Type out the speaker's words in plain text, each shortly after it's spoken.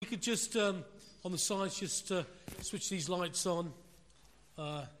could just, on the sides, just switch these lights on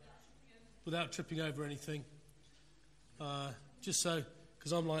without tripping over anything. Just so,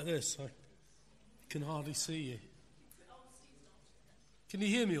 because I'm like this, I can hardly see you. Can you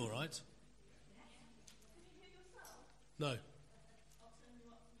hear me all right? No.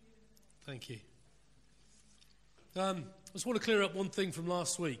 Thank you. I just want to clear up one thing from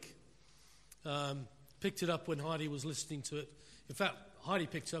last week. Picked it up when Heidi was listening to it. In fact, Heidi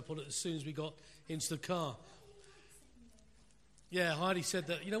picked up on it as soon as we got into the car. Yeah, Heidi said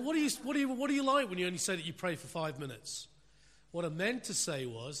that, what do you like when you only say that you pray for 5 minutes? What I meant to say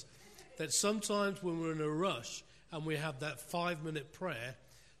was that sometimes when we're in a rush and we have that 5-minute prayer,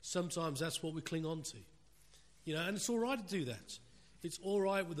 sometimes that's what we cling on to. And it's all right to do that. It's all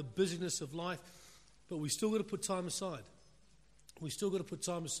right with the busyness of life, but we still got to put time aside. We still got to put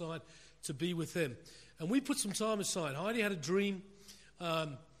time aside to be with Him. And we put some time aside. Heidi had a dream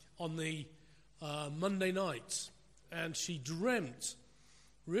on the Monday night, and she dreamt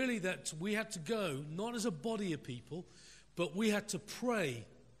really that we had to go, not as a body of people, but we had to pray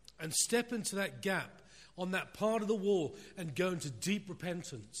and step into that gap on that part of the wall and go into deep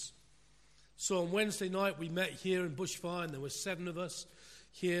repentance. So on Wednesday night we met here in Bushfire, and there were 7 of us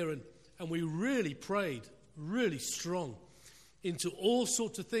here, and we really prayed, really strong, into all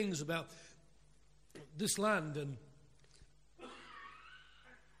sorts of things about this land. And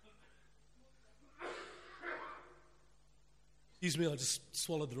excuse me, I just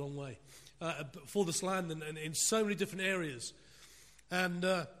swallowed the wrong way. For this land and in so many different areas. And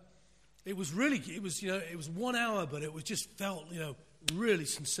it was 1 hour, but it was just felt, really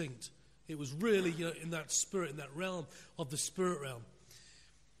succinct. It was really, in that spirit, in that realm of the spirit realm.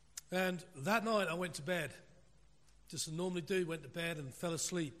 And that night I went to bed, just as I normally do, went to bed and fell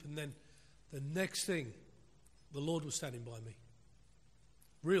asleep. And then the next thing, the Lord was standing by me.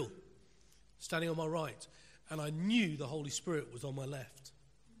 Real. Standing on my right. And I knew the Holy Spirit was on my left.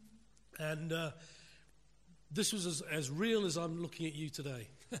 And this was as real as I'm looking at you today.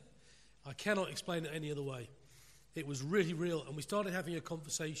 I cannot explain it any other way. It was really real. And we started having a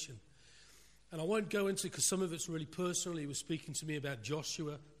conversation. And I won't go into it because some of it's really personal. He was speaking to me about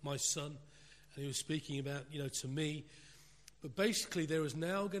Joshua, my son. And he was speaking about, to me. But basically there is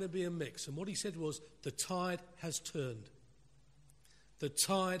now going to be a mix. And what he said was, the tide has turned. The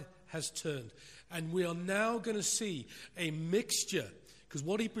tide has turned. And we are now going to see a mixture. Because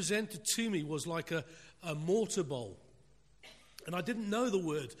what he presented to me was like a mortar bowl. And I didn't know the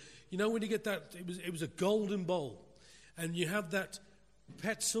word. When you get that, it was a golden bowl. And you have that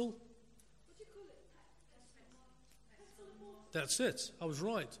Pt3. What do you call it? That's it. I was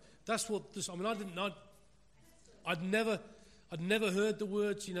right. That's what this, I'd never heard the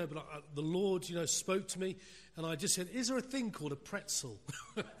words, but the Lord, spoke to me. And I just said, is there a thing called a pretzel?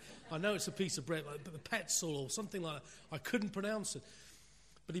 I know it's a piece of bread, but a pretzel or something like that. I couldn't pronounce it.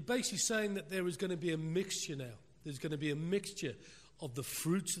 But he basically saying that there is going to be a mixture now. There's going to be a mixture of the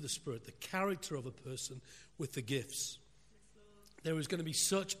fruits of the Spirit, the character of a person with the gifts. There is going to be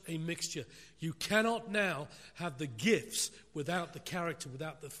such a mixture. You cannot now have the gifts without the character,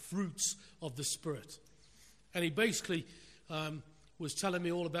 without the fruits of the Spirit. And he basically was telling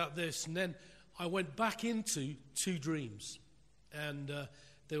me all about this. And then I went back into 2 dreams. And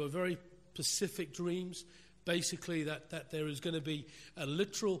they were very specific dreams. Basically that there is going to be a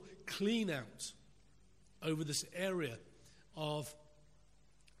literal clean out over this area of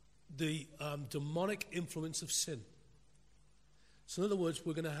the demonic influence of sin. So in other words,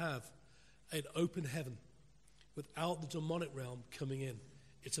 we're going to have an open heaven without the demonic realm coming in.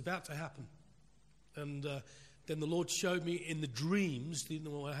 It's about to happen. And then the Lord showed me in the dreams,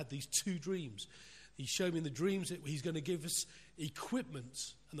 I had these 2 dreams. He showed me in the dreams that He's going to give us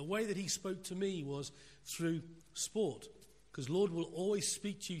equipment. And the way that He spoke to me was through sport. Because Lord will always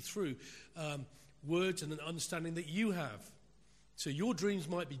speak to you through words and an understanding that you have. So your dreams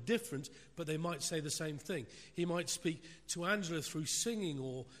might be different, but they might say the same thing. He might speak to Angela through singing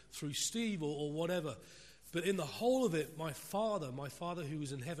or through Steve or whatever. But in the whole of it, my father who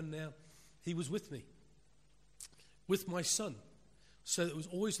is in heaven now, he was with me. With my son. So it was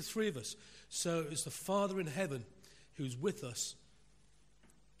always the 3 of us. So it's the Father in heaven who's with us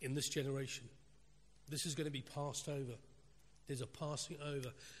in this generation. This is going to be passed over. There's a passing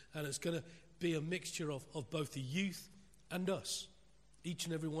over. And it's going to be a mixture of both the youth and us. Each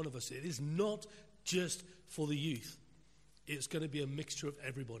and every one of us. It is not just for the youth. It's going to be a mixture of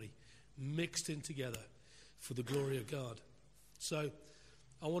everybody. Mixed in together for the glory of God. So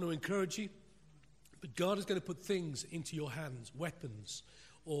I want to encourage you. But God is going to put things into your hands. Weapons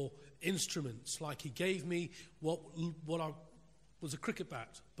or instruments. Like He gave me what was a cricket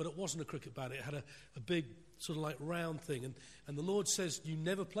bat, but it wasn't a cricket bat. It had a big sort of like round thing. And the Lord says, you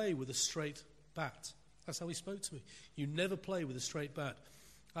never play with a straight bat. That's how he spoke to me. You never play with a straight bat.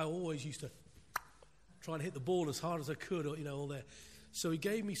 I always used to try and hit the ball as hard as I could, or, all there. So he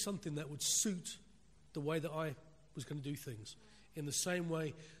gave me something that would suit the way that I was going to do things, in the same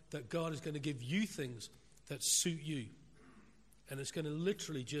way that God is going to give you things that suit you. And it's going to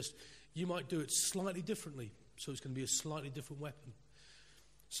literally you might do it slightly differently, so it's going to be a slightly different weapon.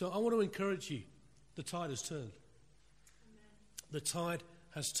 So I want to encourage you, the tide has turned. The tide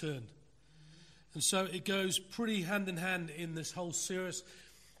has turned. And so it goes pretty hand in hand in this whole series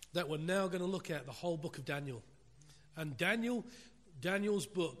that we're now going to look at, the whole book of Daniel. And Daniel's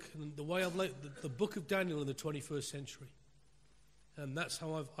book, and the way I've the book of Daniel in the 21st century. And that's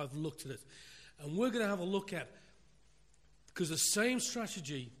how I've looked at it. And we're going to have a look at, because the same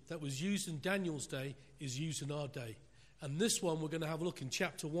strategy that was used in Daniel's day is used in our day. And this one we're going to have a look in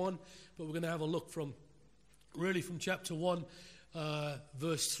chapter 1, but we're going to have a look from chapter 1,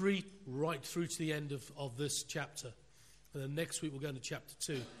 verse 3, right through to the end of this chapter. And then next week we'll go into chapter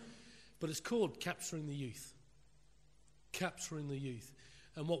 2. But it's called Capturing the Youth. Capturing the Youth.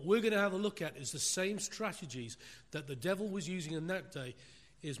 And what we're going to have a look at is the same strategies that the devil was using in that day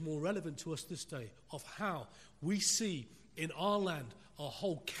is more relevant to us this day, of how we see in our land a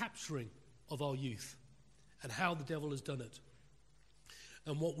whole capturing of our youth and how the devil has done it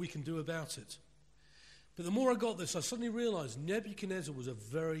and what we can do about it. But the more I got this, I suddenly realized Nebuchadnezzar was a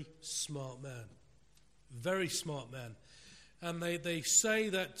very smart man. Very smart man. And they say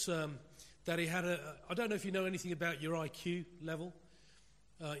that he had I don't know if you know anything about your IQ level,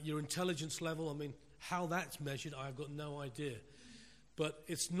 your intelligence level. I mean, how that's measured, I've got no idea. But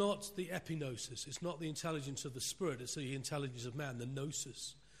it's not the epignosis. It's not the intelligence of the spirit. It's the intelligence of man, the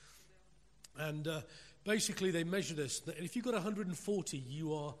gnosis. And basically they measure this. That if you've got 140,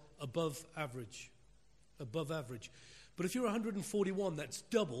 you are above average. Above average. But if you're 141, that's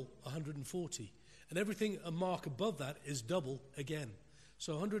double 140. And everything a mark above that is double again.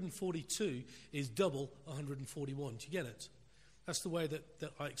 So 142 is double 141. Do you get it? That's the way that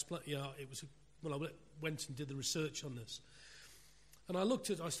I explained. Yeah, it was when I went and did the research on this. And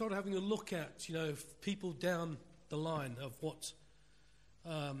I started having a look at, people down the line of what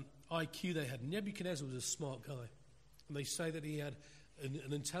IQ they had. Nebuchadnezzar was a smart guy. And they say that he had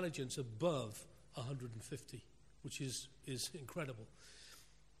an intelligence above 150, which is incredible.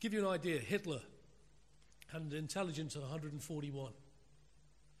 Give you an idea, Hitler had an intelligence of 141.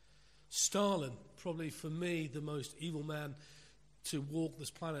 Stalin, probably for me, the most evil man to walk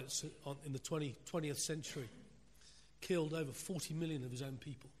this planet in the 20th century. Killed over 40 million of his own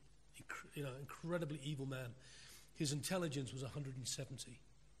people. Incredibly evil man. His intelligence was 170.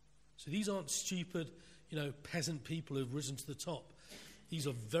 So these aren't stupid, peasant people who've risen to the top. These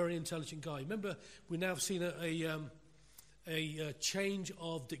are very intelligent guys. Remember, we've now seen a change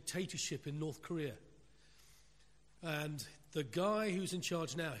of dictatorship in North Korea. And the guy who's in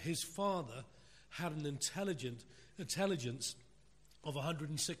charge now, his father had an intelligence of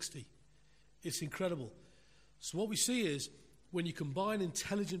 160. It's incredible. So what we see is, when you combine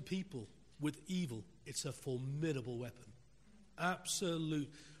intelligent people with evil, it's a formidable weapon.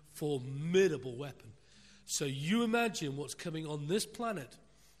 Absolute formidable weapon. So you imagine what's coming on this planet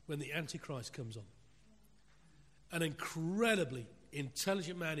when the Antichrist comes on. An incredibly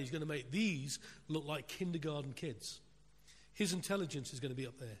intelligent man. He's going to make these look like kindergarten kids. His intelligence is going to be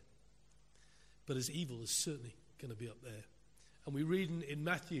up there. But his evil is certainly going to be up there. And we read in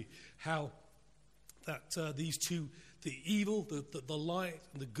Matthew how that these two, the evil, the light,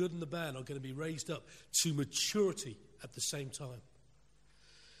 and the good and the bad, are going to be raised up to maturity at the same time.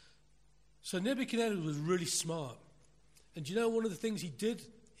 So Nebuchadnezzar was really smart. And do you know one of the things he did?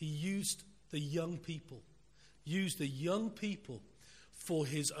 He used the young people. Used the young people for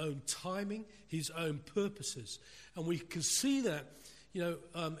his own timing, his own purposes. And we can see that,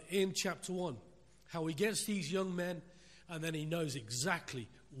 in chapter 1, how he gets these young men, and then he knows exactly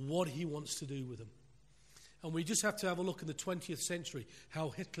what he wants to do with them. And we just have to have a look in the 20th century, how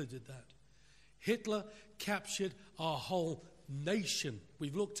Hitler did that. Hitler captured our whole nation.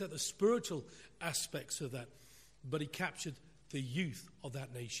 We've looked at the spiritual aspects of that, but he captured the youth of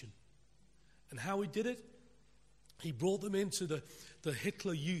that nation. And how he did it? He brought them into the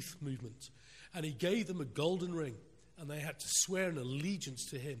Hitler Youth movement, and he gave them a golden ring, and they had to swear an allegiance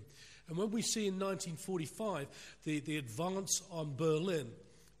to him. And when we see in 1945 the advance on Berlin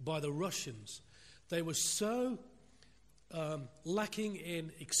by the Russians, they were so lacking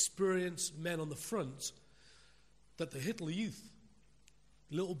in experienced men on the front that the Hitler Youth,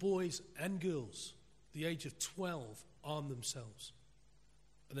 little boys and girls, the age of 12, armed themselves.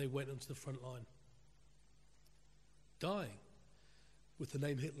 And they went onto the front line, dying with the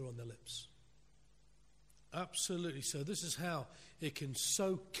name Hitler on their lips. Absolutely. So this is how it can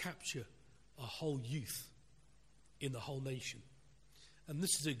so capture a whole youth in the whole nation. And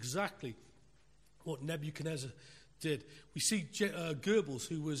this is exactly what Nebuchadnezzar did. We see Goebbels,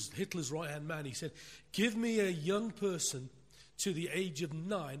 who was Hitler's right-hand man. He said, "Give me a young person to the age of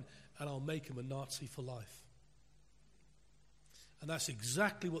 9 and I'll make him a Nazi for life." And that's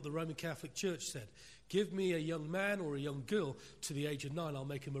exactly what the Roman Catholic Church said. Give me a young man or a young girl to the age of 9, I'll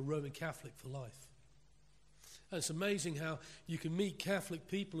make him a Roman Catholic for life. And it's amazing how you can meet Catholic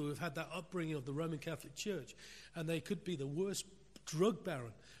people who have had that upbringing of the Roman Catholic Church, and they could be the worst drug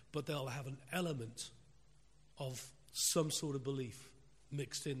baron, but they'll have an element of some sort of belief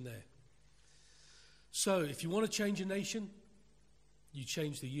mixed in there. So if you want to change a nation, you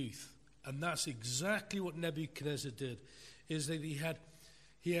change the youth. And that's exactly what Nebuchadnezzar did, is that he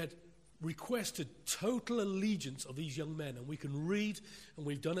had requested total allegiance of these young men. And we can read, and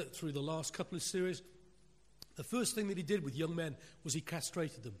we've done it through the last couple of series, the first thing that he did with young men was he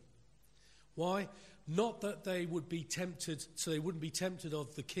castrated them. Why? Not that they would be tempted, so they wouldn't be tempted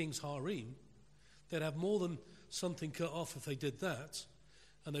of the king's harem. They'd have more than something cut off if they did that,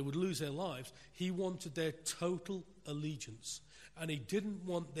 and they would lose their lives. He wanted their total allegiance. And he didn't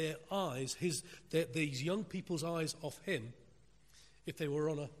want their eyes, these young people's eyes off him if they were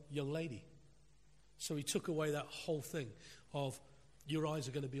on a young lady. So he took away that whole thing of, your eyes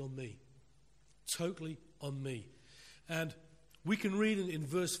are going to be on me. Totally on me. And we can read in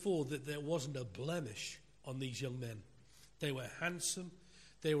verse 4 that there wasn't a blemish on these young men. They were handsome.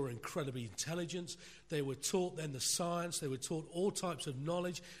 They were incredibly intelligent. They were taught then the science. They were taught all types of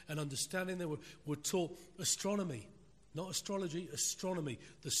knowledge and understanding. They were taught astronomy. Not astrology, astronomy.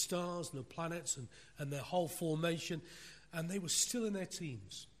 The stars and the planets and their whole formation. And they were still in their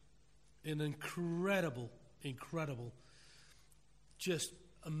teens. An incredible, just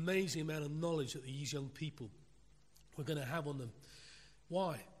amazing amount of knowledge that these young people were going to have on them.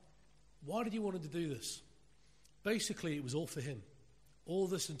 Why? Why did he want to do this? Basically, it was all for him. All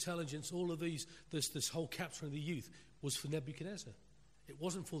this intelligence, all of this whole capturing of the youth was for Nebuchadnezzar. It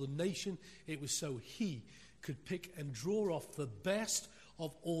wasn't for the nation. It was so he could pick and draw off the best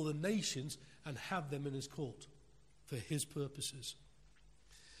of all the nations and have them in his court for his purposes.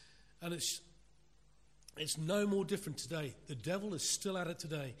 And it's no more different today. The devil is still at it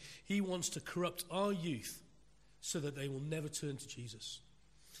today. He wants to corrupt our youth so that they will never turn to Jesus.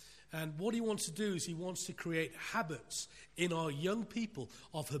 And what he wants to do is he wants to create habits in our young people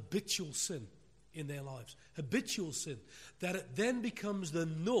of habitual sin in their lives. Habitual sin. That it then becomes the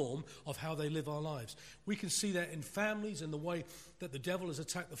norm of how they live our lives. We can see that in families and the way that the devil has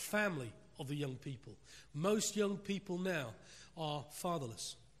attacked the family of the young people. Most young people now are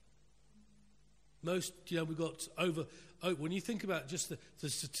fatherless. Most, we've got when you think about just the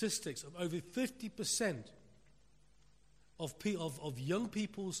statistics, of over 50% of young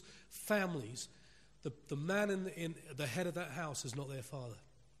people's families, the man in the head of that house is not their father.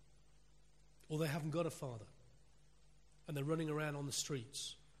 Or they haven't got a father. And they're running around on the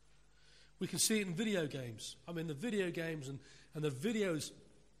streets. We can see it in video games. I mean, the video games and the videos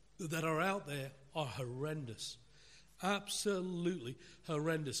that are out there are horrendous. Absolutely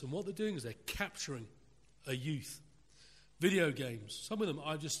horrendous. And what they're doing is they're capturing a youth. Video games. Some of them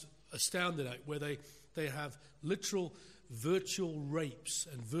I'm just astounded at, where they have literal virtual rapes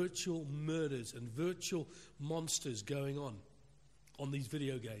and virtual murders and virtual monsters going on these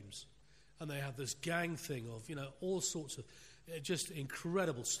video games. And they have this gang thing of, all sorts of just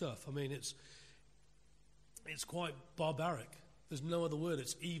incredible stuff. I mean, it's quite barbaric. There's no other word.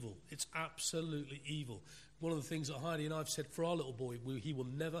 It's evil. It's absolutely evil. One of the things that Heidi and I have said for our little boy, he will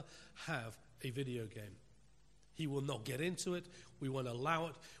never have a video game. He will not get into it. We won't allow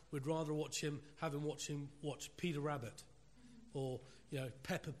it. We'd rather have him watch Peter Rabbit or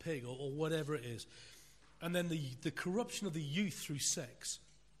Peppa Pig or whatever it is. And then the corruption of the youth through sex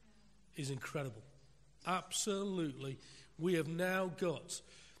is incredible. Absolutely. We have now got,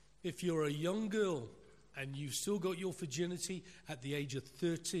 if you're a young girl and you've still got your virginity at the age of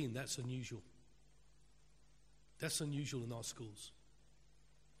 13, that's unusual. That's unusual in our schools.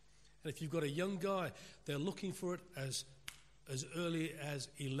 And if you've got a young guy, they're looking for it as early as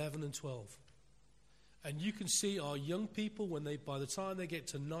 11 and 12. And you can see our young people, by the time they get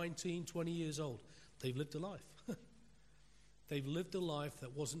to 19, 20 years old, they've lived a life. They've lived a life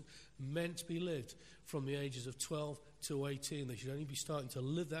that wasn't meant to be lived from the ages of 12 to 18. They should only be starting to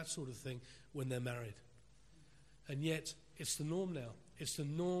live that sort of thing when they're married. And yet, it's the norm now. It's the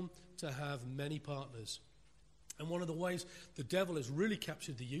norm to have many partners. And one of the ways the devil has really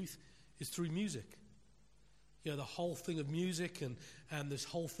captured the youth is through music. You know, the whole thing of music and this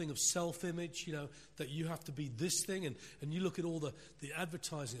whole thing of self-image, you know, that you have to be this thing. And you look at all the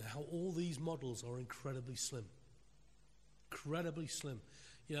advertising, how all these models are incredibly slim. Incredibly slim.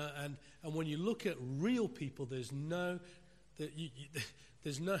 You know, and when you look at real people, there's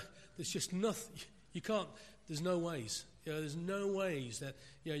just nothing. You can't, there's no ways. You know, there's no ways that,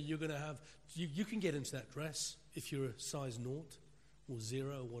 you know, you're going to have, you can get into that dress if you're a size 0 or 0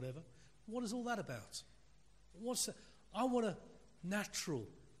 or whatever. What is all that about? What's that? I want a natural,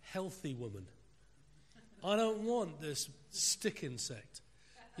 healthy woman. I don't want this stick insect,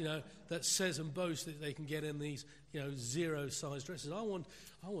 you know, that says and boasts that they can get in these, you know, 0 size dresses. I want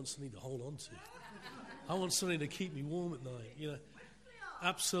something to hold on to. I want something to keep me warm at night, you know.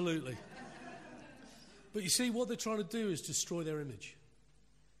 Absolutely. But you see, what they're trying to do is destroy their image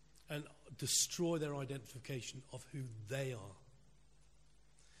and destroy their identification of who they are.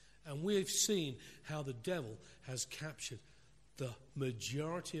 And we've seen how the devil has captured the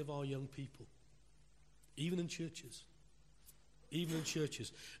majority of our young people, even in churches. Even in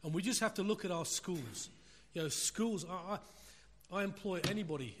churches. And we just have to look at our schools. You know, schools, I employ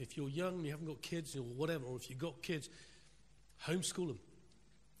anybody, if you're young and you haven't got kids or whatever, or if you've got kids, homeschool them.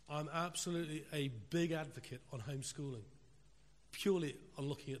 I'm absolutely a big advocate on homeschooling, purely on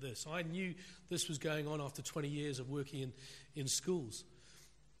looking at this. I knew this was going on after 20 years of working in schools.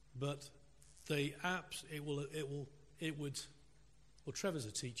 But well, Trevor's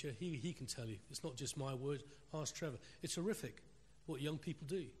a teacher. He can tell you. It's not just my word. Ask Trevor. It's horrific what young people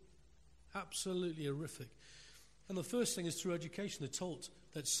do. Absolutely horrific. And the first thing is through education. They're taught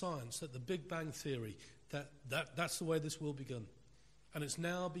that science, that the Big Bang Theory, that's the way this world began. And it's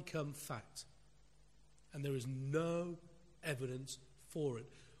now become fact. And there is no evidence for it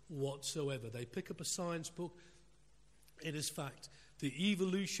whatsoever. They pick up a science book. It is fact. The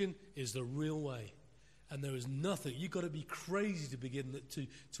evolution is the real way. And there is nothing. You've got to be crazy to begin to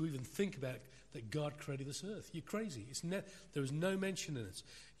even think about that God created this earth. You're crazy. There is no mention in it.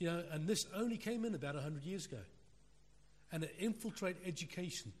 You know, and this only came in about 100 years ago. And it infiltrated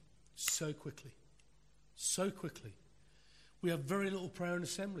education so quickly. So quickly. We have very little prayer in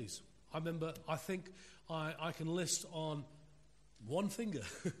assemblies. I think I can list on one finger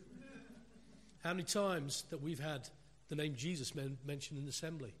how many times that we've had the name Jesus mentioned in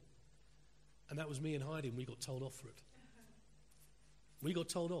assembly. And that was me and Heidi, and we got told off for it. We got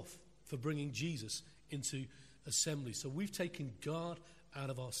told off for bringing Jesus into assembly. So we've taken God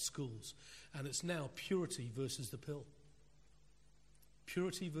out of our schools. And it's now purity versus the pill.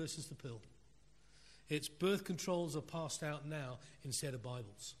 Purity versus the pill. It's birth controls are passed out now instead of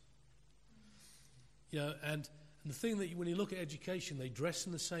Bibles. You know, and the thing that when you look at education, they dress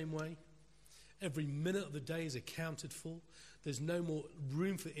in the same way. Every minute of the day is accounted for. There's no more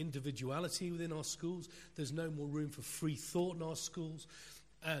room for individuality within our schools. There's no more room for free thought in our schools.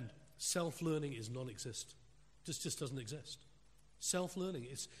 And self-learning is non-existent. Just doesn't exist. Self-learning,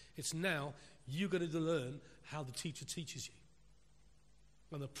 it's now you're going to learn how the teacher teaches you.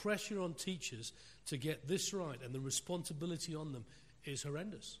 And the pressure on teachers to get this right and the responsibility on them is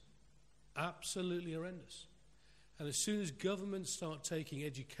horrendous. Absolutely horrendous. And as soon as governments start taking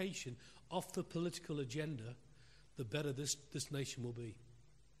education off the political agenda, the better this nation will be.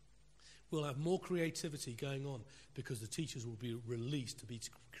 We'll have more creativity going on because the teachers will be released to be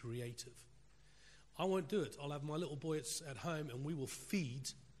creative. I won't do it. I'll have my little boy at home and we will feed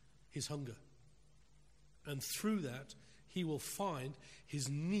his hunger. And through that, he will find his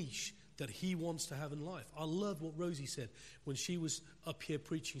niche that he wants to have in life. I love what Rosie said when she was up here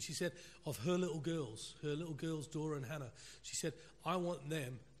preaching. She said of her little girls, Dora and Hannah, she said, I want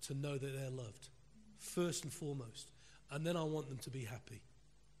them to know that they're loved, first and foremost. And then I want them to be happy.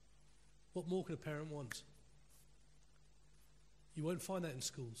 What more can a parent want? You won't find that in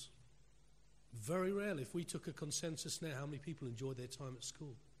schools. Very rarely. If we took a consensus now, how many people enjoyed their time at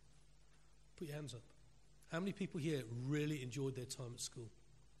school? Put your hands up. How many people here really enjoyed their time at school?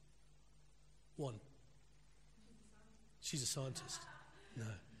 One. She's a scientist. No.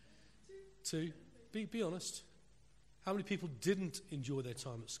 Two. Be honest. How many people didn't enjoy their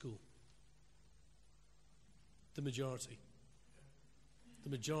time at school? The majority. The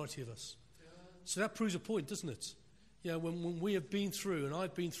majority of us. So that proves a point, doesn't it? You know, when we have been through, and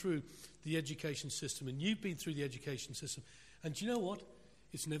I've been through the education system, and you've been through the education system, and do you know what?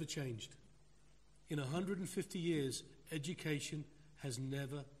 It's never changed. In 150 years, education has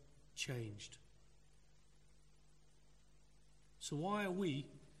never changed. So why are we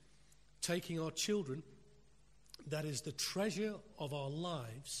taking our children, that is the treasure of our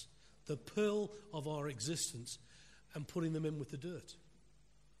lives, the pearl of our existence, and putting them in with the dirt.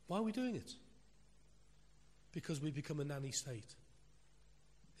 Why are we doing it? Because we become a nanny state.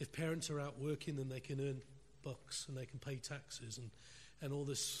 If parents are out working, then they can earn bucks and they can pay taxes and all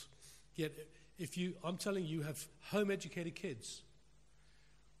this. Yet, I'm telling you, have home-educated kids,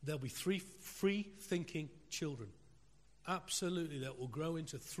 there'll be 3 free-thinking children. Absolutely, that will grow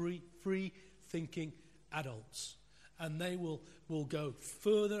into 3 free-thinking adults. And they will go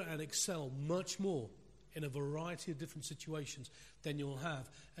further and excel much more in a variety of different situations than you'll have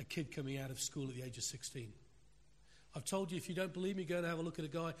a kid coming out of school at the age of 16. I've told you, if you don't believe me, go and have a look at a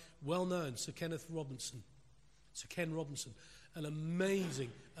guy well-known, Sir Ken Robinson, an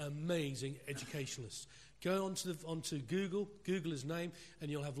amazing educationalist. Go onto Google his name, and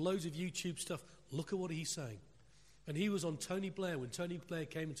you'll have loads of YouTube stuff. Look at what he's saying. And he was on Tony Blair when Tony Blair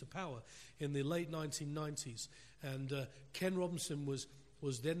came into power in the late 1990s. And Ken Robinson was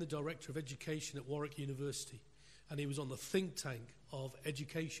then the director of education at Warwick University. And he was on the think tank of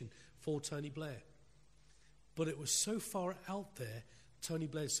education for Tony Blair. But it was so far out there, Tony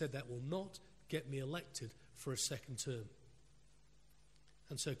Blair said, that will not get me elected for a second term.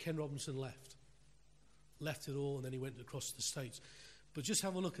 And so Ken Robinson left it all, and then he went across the States. But just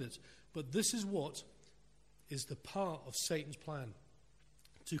have a look at it. But this is what is the part of Satan's plan,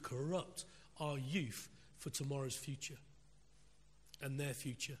 to corrupt our youth for tomorrow's future and their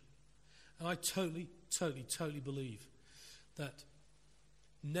future. And I totally believe that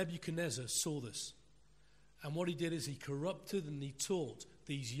Nebuchadnezzar saw this. And what he did is he corrupted and he taught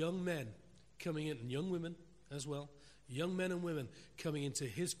these young men coming in, and young women as well, young men and women coming into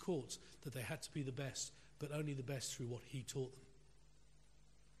his courts, that they had to be the best, but only the best through what he taught them,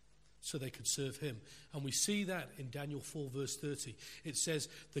 so they could serve him. And we see that in Daniel 4 verse 30. It says,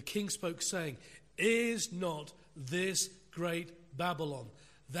 the king spoke, saying, is not this great Babylon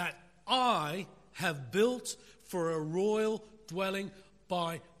that I have built for a royal dwelling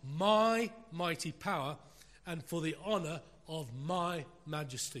by my mighty power and for the honor of my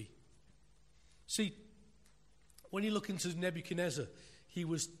majesty? See, when you look into Nebuchadnezzar, he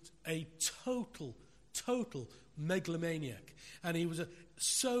was a total megalomaniac. And he was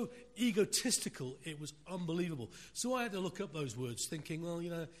so egotistical, it was unbelievable. So I had to look up those words, thinking, well,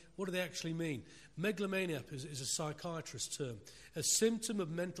 what do they actually mean? Megalomaniac is a psychiatrist's term, a symptom of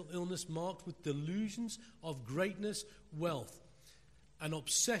mental illness marked with delusions of greatness, wealth, an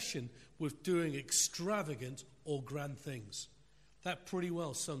obsession with doing extravagant or grand things. That pretty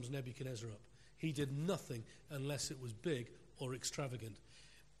well sums Nebuchadnezzar up. He did nothing unless it was big or extravagant.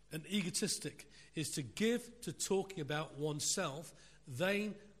 And egotistic is to give to talking about oneself,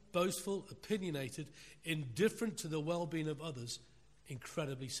 vain, boastful, opinionated, indifferent to the well-being of others,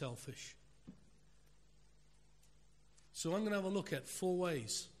 incredibly selfish. So I'm going to have a look at 4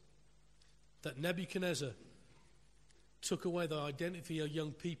 ways that Nebuchadnezzar took away the identity of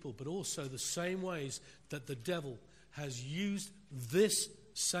young people, but also the same ways that the devil has used this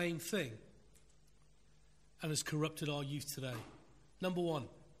same thing and has corrupted our youth today. Number 1,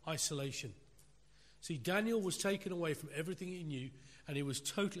 isolation. See, Daniel was taken away from everything he knew, and he was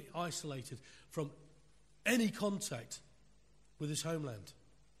totally isolated from any contact with his homeland.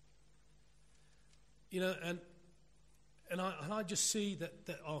 And I just see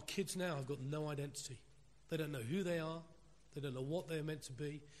that our kids now have got no identity. They don't know who they are. They don't know what they're meant to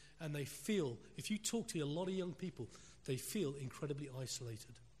be. And they feel, if you talk to a lot of young people, they feel incredibly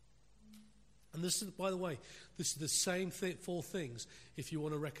isolated. And this is, by the way, this is the same 4 things if you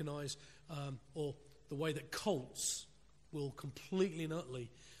want to recognize, or the way that cults will completely and utterly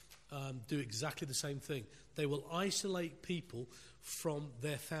do exactly the same thing. They will isolate people from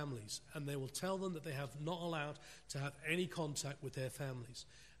their families, and they will tell them that they have not allowed to have any contact with their families.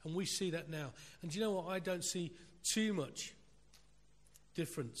 And we see that now. And do you know what? I don't see too much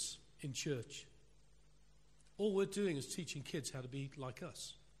difference in church. All we're doing is teaching kids how to be like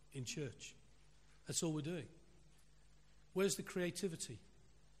us in church. That's all we're doing. Where's the creativity?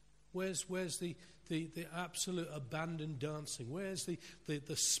 Where's the absolute abandoned dancing? Where's the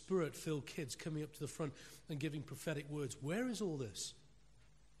spirit-filled kids coming up to the front and giving prophetic words? Where is all this?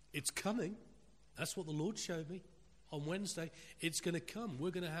 It's coming. That's what the Lord showed me on Wednesday. It's going to come.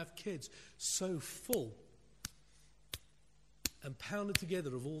 We're going to have kids so full and pounded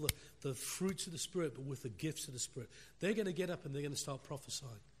together of all the fruits of the Spirit, but with the gifts of the Spirit. They're going to get up and they're going to start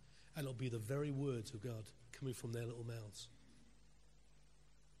prophesying. And it'll be the very words of God coming from their little mouths.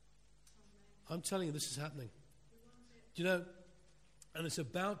 I'm telling you, this is happening. Do you know, and it's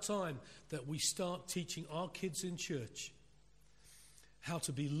about time that we start teaching our kids in church how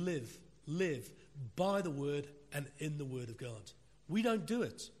to live by the Word and in the Word of God. We don't do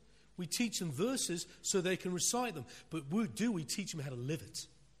it. We teach them verses so they can recite them. But we teach them how to live it.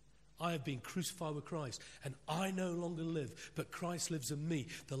 I have been crucified with Christ, and I no longer live, but Christ lives in me.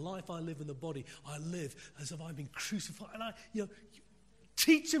 The life I live in the body, I live as if I've been crucified. And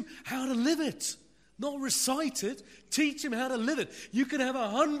teach them how to live it. Not recite it. Teach them how to live it. You can have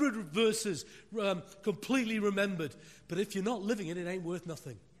 100 verses completely remembered, but if you're not living it, it ain't worth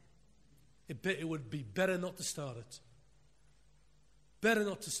nothing. It would be better not to start it. Better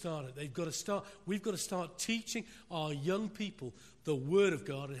not to start it. We've got to start teaching our young people the Word of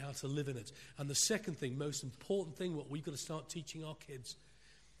God and how to live in it. And the second thing, most important thing, what we've got to start teaching our kids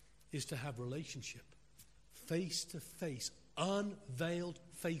is to have relationship. Face to face, unveiled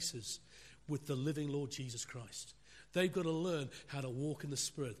faces with the living Lord Jesus Christ. They've got to learn how to walk in the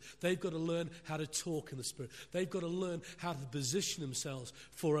Spirit. They've got to learn how to talk in the Spirit. They've got to learn how to position themselves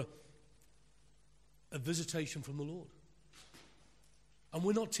for a visitation from the Lord. And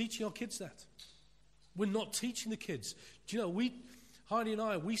we're not teaching our kids that. We're not teaching the kids. Do you know, Heidi and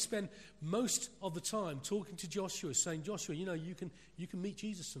I, we spend most of the time talking to Joshua, saying, Joshua, you can meet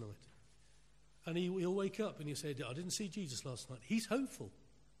Jesus tonight. And he'll wake up and he'll say, I didn't see Jesus last night. He's hopeful.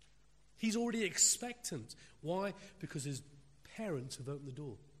 He's already expectant. Why? Because his parents have opened the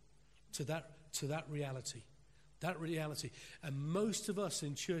door to that reality. That reality. And most of us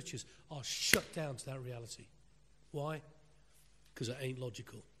in churches are shut down to that reality. Why? Because it ain't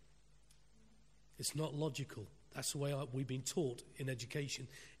logical. It's not logical. That's the way we've been taught in education.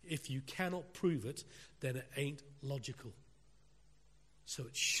 If you cannot prove it, then it ain't logical. So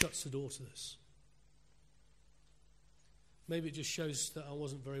it shuts the door to this. Maybe it just shows that I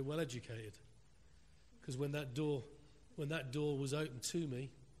wasn't very well educated. Because when that door was open to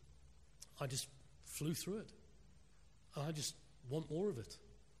me, I just flew through it. And I just want more of it.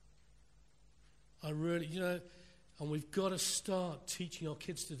 I really, and we've got to start teaching our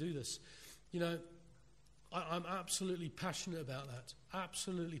kids to do this. I'm absolutely passionate about that.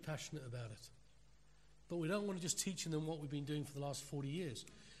 Absolutely passionate about it. But we don't want to just teaching them what we've been doing for the last 40 years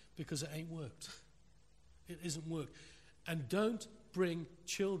because it ain't worked. It isn't worked. And don't bring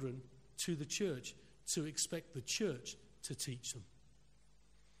children to the church to expect the church to teach them.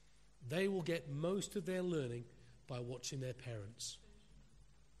 They will get most of their learning by watching their parents.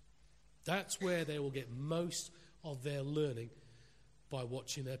 That's where they will get most of their learning, by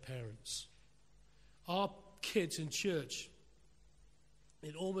watching their parents. Our kids in church,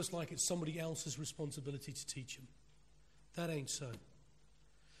 it's almost like it's somebody else's responsibility to teach them. That ain't so.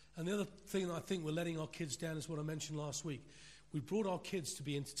 And the other thing that I think we're letting our kids down is what I mentioned last week. We brought our kids to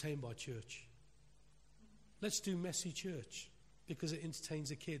be entertained by church. Let's do messy church because it entertains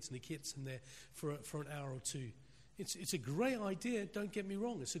the kids and it gets them there for an hour or two. It's a great idea, don't get me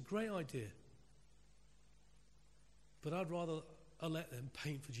wrong, it's a great idea. But I'd rather let them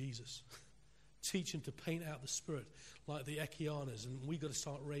paint for Jesus. Teach them to paint out the Spirit like the Ekianas. And we've got to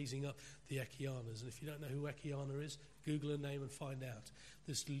start raising up the Ekianas. And if you don't know who Ekiana is, Google her name and find out.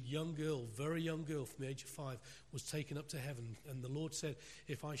 This young girl, very young girl from the age of 5, was taken up to heaven. And the Lord said,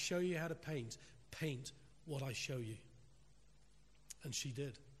 if I show you how to paint, paint what I show you. And she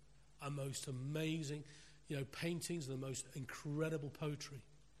did. A most amazing, paintings and the most incredible poetry.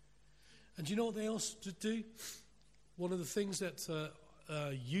 And do you know what they also do? One of the things that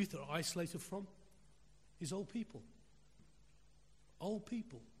youth are isolated from is old people. Old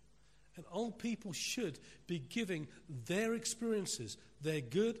people. And old people should be giving their experiences, their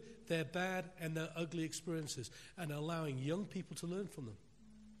good, their bad, and their ugly experiences, and allowing young people to learn from them.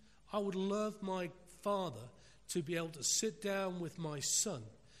 I would love my father to be able to sit down with my son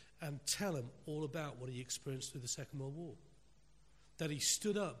and tell him all about what he experienced through the Second World War. That he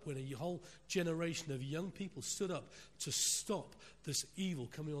stood up when a whole generation of young people stood up to stop this evil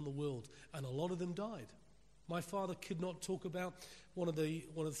coming on the world, and a lot of them died. My father could not talk about one of the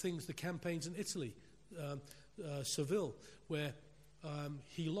things, the campaigns in Italy, Seville, where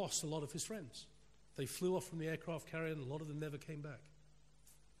he lost a lot of his friends. They flew off from the aircraft carrier, and a lot of them never came back.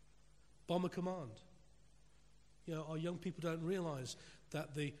 Bomber Command. Our young people don't realize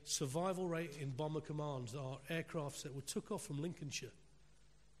that the survival rate in Bomber Command are aircrafts that were took off from Lincolnshire,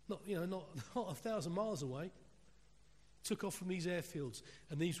 not 1,000 miles away, took off from these airfields,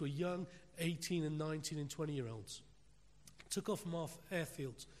 and these were young 18 and 19 and 20-year-olds. Took off from our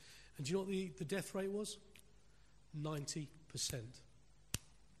airfields, and do you know what the death rate was? 90%.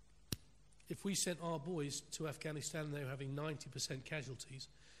 If we sent our boys to Afghanistan and they were having 90% casualties,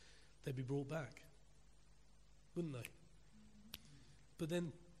 they'd be brought back, wouldn't they? But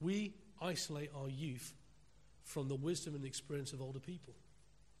then we isolate our youth from the wisdom and experience of older people.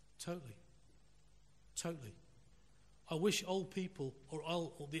 Totally. Totally. I wish old people or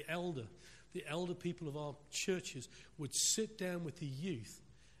the elder people of our churches would sit down with the youth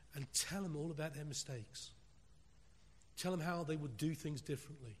and tell them all about their mistakes. Tell them how they would do things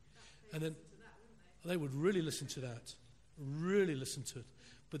differently. And then they would really listen to that. Really listen to it.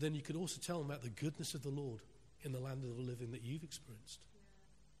 But then you could also tell them about the goodness of the Lord in the land of the living that you've experienced.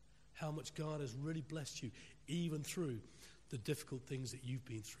 Yeah. How much God has really blessed you, even through the difficult things that you've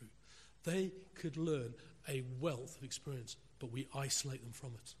been through. They could learn a wealth of experience, but we isolate them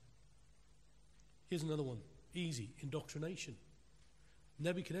from it. Here's another one. Easy. Indoctrination.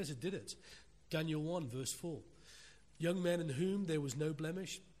 Nebuchadnezzar did it. Daniel 1, verse 4. Young men in whom there was no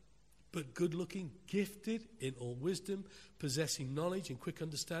blemish, but good-looking, gifted in all wisdom, possessing knowledge and quick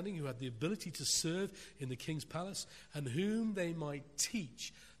understanding, who had the ability to serve in the king's palace, and whom they might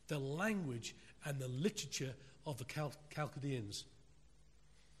teach the language and the literature of the Chaldeans.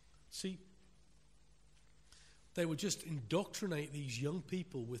 See, they would just indoctrinate these young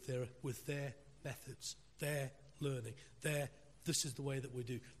people with their methods, their learning, this is the way that we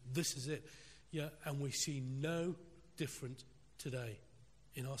do, this is it. Yeah, and we see no different today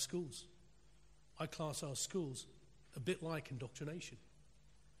in our schools. I class our schools a bit like indoctrination.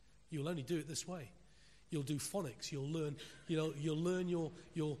 You'll only do it this way. You'll do phonics. You'll learn your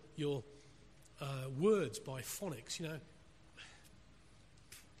words by phonics.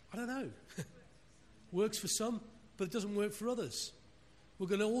 I don't know. Works for some, but it doesn't work for others. We're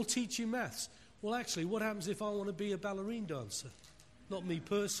going to all teach you maths. Well, actually, what happens if I want to be a ballerine dancer? Not me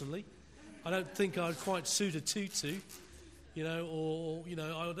personally. I don't think I'd quite suit a tutu, I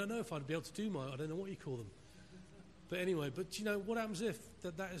don't know if I'd be able to do I don't know what you call them. But anyway, what happens if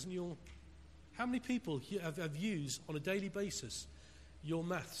that isn't your... How many people have used on a daily basis your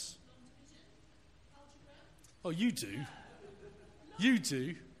maths? Oh, you do. You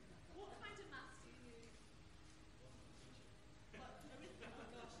do. What kind of maths do you use?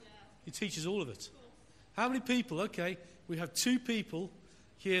 He teaches all of it. How many people? Okay, we have 2 people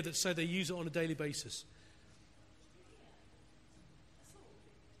here that say they use it on a daily basis.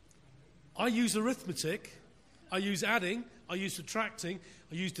 I use arithmetic, I use adding, I use subtracting,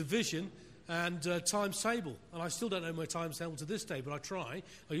 I use division and times table. And I still don't know my times table to this day, but I try.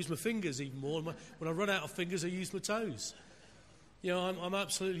 I use my fingers even more. When I run out of fingers, I use my toes. I'm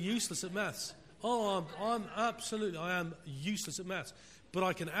absolutely useless at maths. Oh, I am useless at maths. But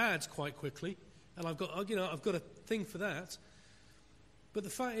I can add quite quickly, and I've got a thing for that. But the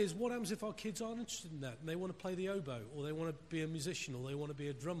fact is, what happens if our kids aren't interested in that and they want to play the oboe, or they want to be a musician, or they want to be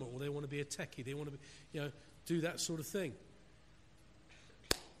a drummer, or they want to be a techie, they want to do that sort of thing?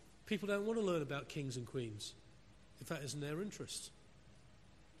 People don't want to learn about kings and queens if that isn't their interest.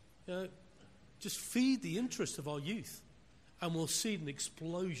 Just feed the interest of our youth, and we'll see an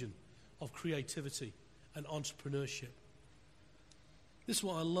explosion of creativity and entrepreneurship. This is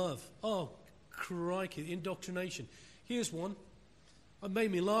what I love. Oh, crikey, indoctrination. Here's one. It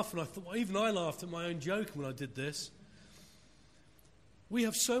made me laugh, and even I laughed at my own joke when I did this. We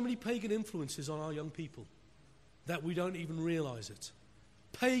have so many pagan influences on our young people that we don't even realize it.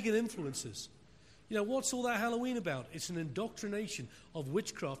 Pagan influences. What's all that Halloween about? It's an indoctrination of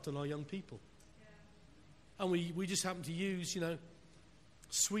witchcraft on our young people. Yeah. And we just happen to use,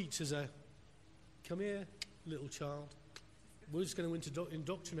 sweets as a, come here, little child. We're just going to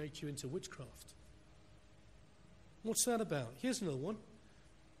indoctrinate you into witchcraft. What's that about? Here's another one.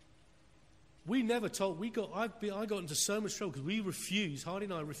 We never told. I got into so much trouble because Hardy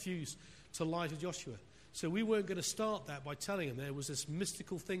and I refused to lie to Joshua. So we weren't going to start that by telling him there was this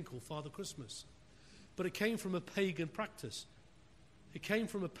mystical thing called Father Christmas. But it came from a pagan practice. It came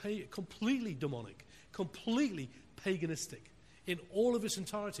from completely demonic, completely paganistic in all of its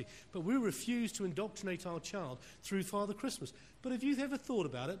entirety. But we refused to indoctrinate our child through Father Christmas. But have you ever thought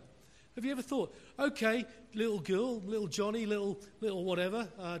about it? Have you ever thought, okay, little girl, little Johnny, little whatever,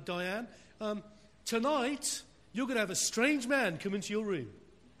 Diane, tonight you're going to have a strange man come into your room.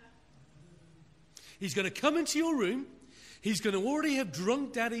 He's going to come into your room. He's going to already have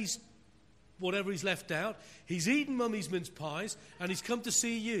drunk Daddy's whatever he's left out. He's eaten Mummy's mince pies, and he's come to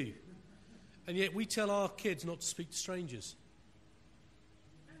see you. And yet we tell our kids not to speak to strangers.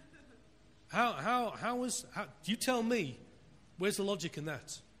 You tell me, where's the logic in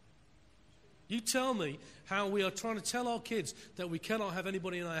that? You tell me how we are trying to tell our kids that we cannot have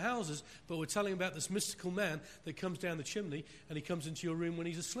anybody in our houses, but we're telling about this mystical man that comes down the chimney and he comes into your room when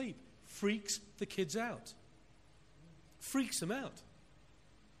he's asleep. Freaks the kids out. Freaks them out.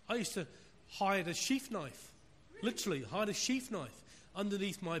 I used to hide a sheath knife, literally hide a sheath knife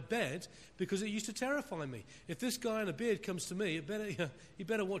underneath my bed because it used to terrify me. If this guy in a beard comes to me, you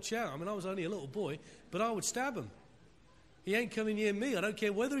better watch out. I mean, I was only a little boy, but I would stab him. He ain't coming near me. I don't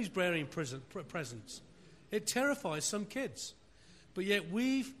care whether he's bearing presents. It terrifies some kids. But yet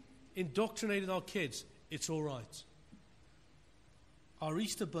we've indoctrinated our kids. It's all right. Our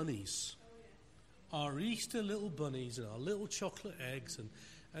Easter bunnies, our Easter little bunnies and our little chocolate eggs.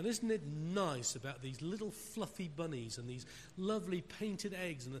 And isn't it nice about these little fluffy bunnies and these lovely painted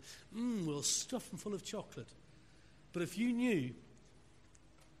eggs and we'll stuff them full of chocolate. But if you knew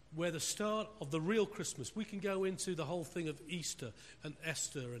where the start of the real Christmas, we can go into the whole thing of Easter and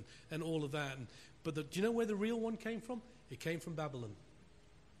Esther and all of that. But do you know where the real one came from? It came from Babylon.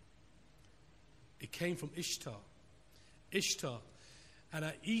 It came from Ishtar. Ishtar. And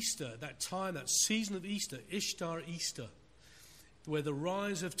at Easter, that time, that season of Easter, Ishtar Easter, where the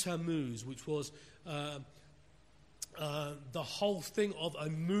rise of Tammuz, which was the whole thing of a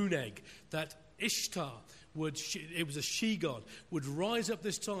moon egg, that Ishtar it was a she-god, would rise up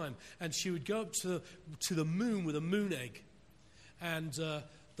this time, and she would go up to the moon with a moon egg. And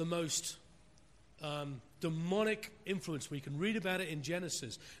the most demonic influence, we can read about it in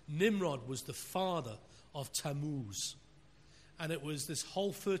Genesis. Nimrod was the father of Tammuz. And it was this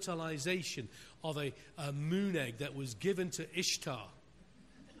whole fertilization of a moon egg that was given to Ishtar.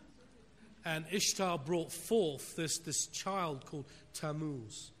 And Ishtar brought forth this child called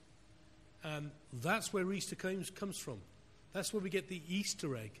Tammuz. And that's where Easter comes from. That's where we get the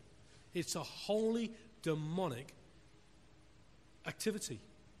Easter egg. It's a holy demonic activity.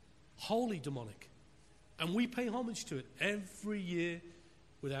 Holy demonic. And we pay homage to it every year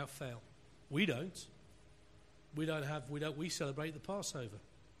without fail. We don't. We celebrate the Passover.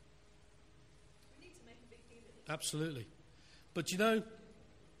 We need to make a big deal of it. Absolutely. But do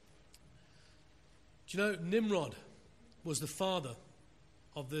you know Nimrod was the father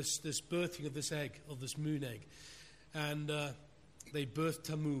of this birthing of this egg, of this moon egg. And they birthed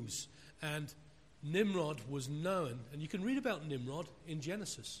Tammuz. And Nimrod was known, and you can read about Nimrod in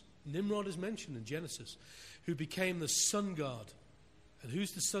Genesis. Nimrod is mentioned in Genesis, who became the sun god. And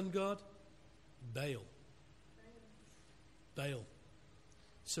who's the sun god? Baal. Baal.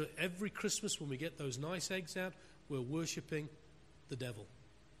 So every Christmas when we get those nice eggs out, we're worshipping the devil.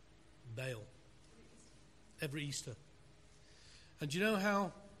 Baal. Every Easter. And do you know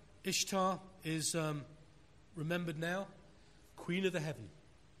how Ishtar is remembered now? Queen of the heaven.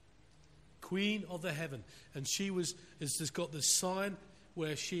 Queen of the heaven. And she has got this sign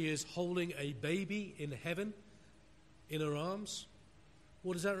where she is holding a baby in heaven in her arms.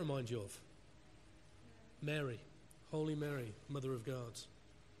 What does that remind you of? Mary. Holy Mary, Mother of God.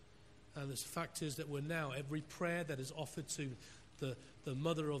 And the fact is that we're now, every prayer that is offered to the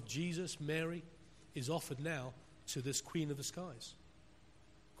Mother of Jesus, Mary, is offered now to this Queen of the skies,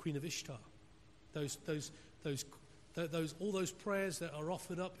 Queen of Ishtar. All those prayers that are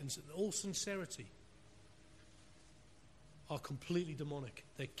offered up in all sincerity are completely demonic.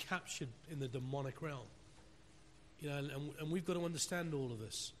 They're captured in the demonic realm. And we've got to understand all of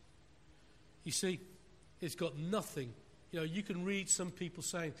this. You see, it's got nothing. You can read some people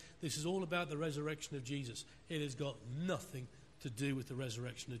saying this is all about the resurrection of Jesus. It has got nothing to do with the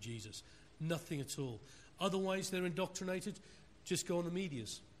resurrection of Jesus. Nothing at all. Otherwise, they're indoctrinated. Just go on the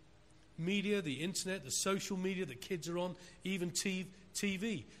medias. Media, the internet, the social media that kids are on, even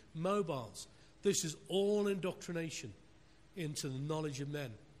TV, mobiles. This is all indoctrination into the knowledge of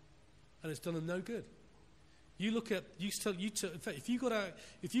men. And it's done them no good. You look at, in fact, if you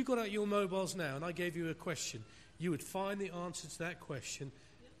got out your mobiles now and I gave you a question, you would find the answer to that question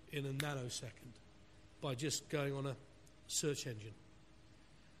in a nanosecond by just going on a search engine.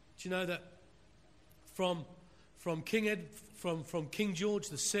 Do you know that from King George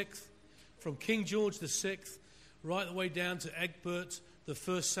VI, right the way down to Egbert, the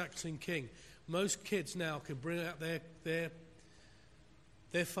first Saxon king, most kids now can bring out their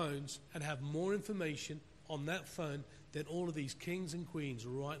phones and have more information on that phone than all of these kings and queens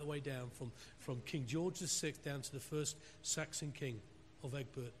right the way down from King George VI down to the first Saxon king of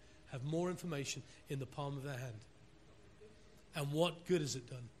Egbert, have more information in the palm of their hand. And what good has it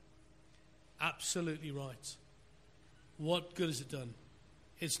done? Absolutely right. What good has it done?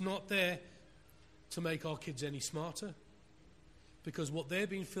 It's not there to make our kids any smarter, because what they're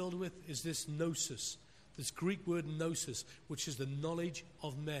being filled with is this gnosis, this Greek word gnosis, which is the knowledge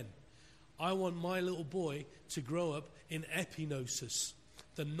of men. I want my little boy to grow up in epignosis,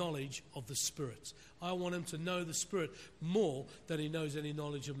 the knowledge of the Spirit. I want him to know the Spirit more than he knows any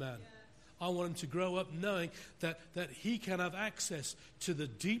knowledge of man. I want him to grow up knowing that he can have access to the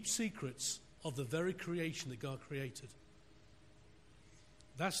deep secrets of the very creation that God created.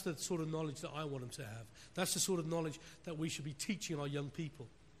 That's the sort of knowledge that I want him to have. That's the sort of knowledge that we should be teaching our young people.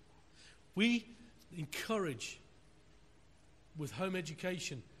 We encourage with home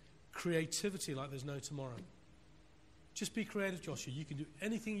education, creativity like there's no tomorrow. Just be creative, Joshua. You can do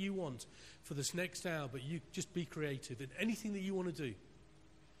anything you want for this next hour, but you just be creative in anything that you want to do.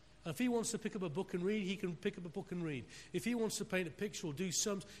 And if he wants to pick up a book and read, he can pick up a book and read. If he wants to paint a picture or do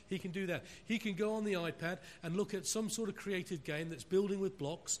sums, he can do that. He can go on the iPad and look at some sort of creative game that's building with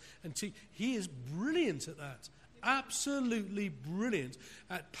blocks. And he is brilliant at that. Absolutely brilliant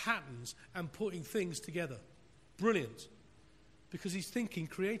at patterns and putting things together. Brilliant. Because he's thinking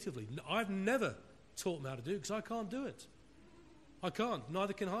creatively. I've never taught him how to do it because I can't do it. I can't.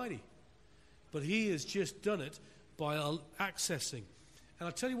 Neither can Heidi. But he has just done it by accessing. And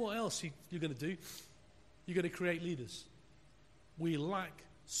I'll tell you what else you're going to do. You're going to create leaders. We lack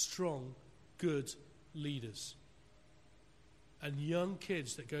strong, good leaders. And young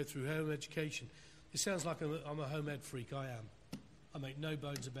kids that go through home education. It sounds like I'm a home ed freak. I am. I make no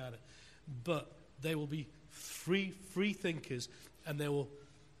bones about it. But they will be free thinkers, and they will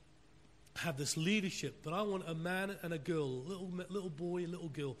have this leadership. But I want a man and a girl, a little boy, a little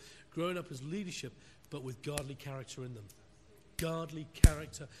girl, growing up as leadership, but with godly character in them. Godly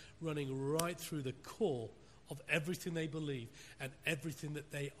character running right through the core of everything they believe and everything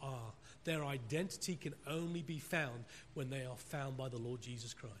that they are. Their identity can only be found when they are found by the Lord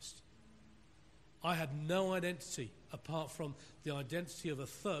Jesus Christ. I had no identity apart from the identity of a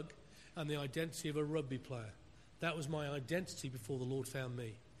thug and the identity of a rugby player. That was my identity before the Lord found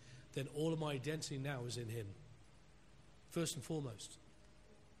me. Then all of my identity now is in him. First and foremost.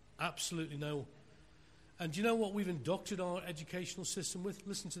 Absolutely no. And do you know what we've indoctrinated our educational system with?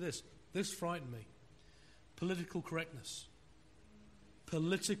 Listen to this. This frightened me. Political correctness.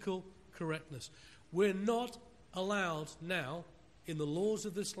 Political correctness. We're not allowed now, in the laws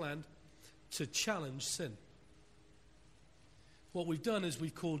of this land, to challenge sin. What we've done is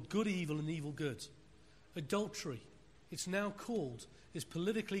we've called good evil and evil good. Adultery. It's now called, is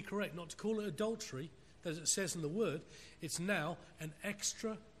politically correct not to call it adultery, as it says in the word. It's now an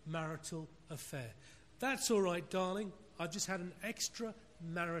extramarital affair. That's all right, darling. I've just had an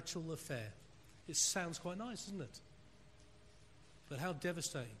extramarital affair. It sounds quite nice, doesn't it? But how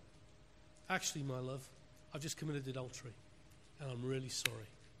devastating. Actually, my love, I've just committed adultery. And I'm really sorry.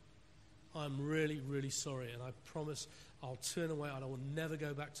 I'm really, really sorry. And I promise I'll turn away and I will never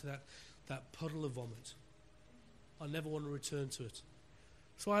go back to that puddle of vomit. I never want to return to it.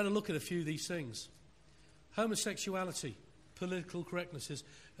 So I had a look at a few of these things. Homosexuality, political correctness is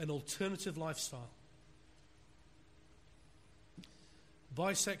an alternative lifestyle.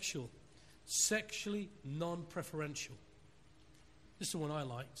 Bisexual, sexually non-preferential. This is the one I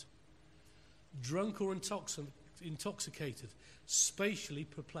liked. Drunk or intoxicated, spatially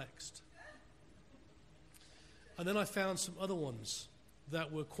perplexed. And then I found some other ones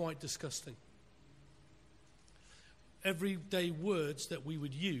that were quite disgusting. Everyday words that we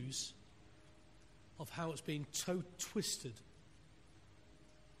would use of how it's been so twisted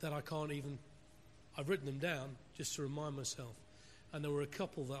that I can't even... I've written them down just to remind myself. And there were a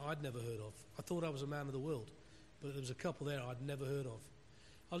couple that I'd never heard of. I thought I was a man of the world, but there was a couple there I'd never heard of.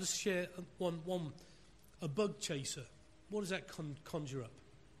 I'll just share one. A bug chaser. What does that conjure up?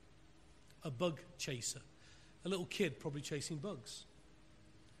 A bug chaser. A little kid probably chasing bugs.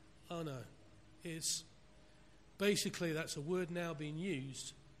 Oh no. It's basically, that's a word now being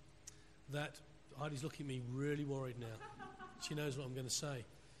used that Heidi's looking at me really worried now. She knows what I'm going to say.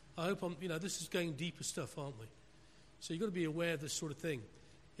 I hope this is going deeper stuff, aren't we? So you've got to be aware of this sort of thing.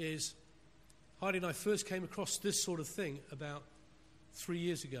 Heidi and I first came across this sort of thing about 3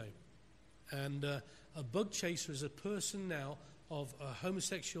 years ago. And a bug chaser is a person now of a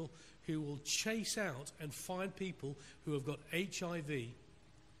homosexual who will chase out and find people who have got HIV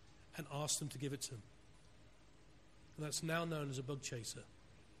and ask them to give it to them. And that's now known as a bug chaser.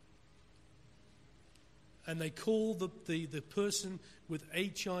 And they call the person with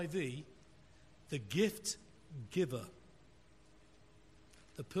HIV the gift giver.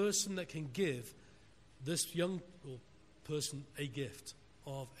 The person that can give this young person a gift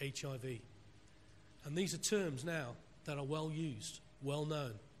of HIV. And these are terms now that are well used, well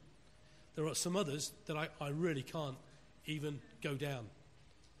known. There are some others that I really can't even go down.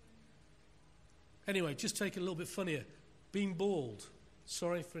 Anyway, just take it a little bit funnier. Being bald.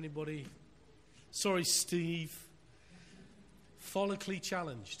 Sorry for anybody. Sorry, Steve. Follically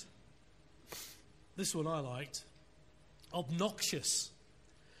challenged. This one I liked. Obnoxious.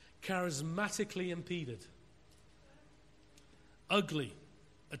 Charismatically impeded. Ugly.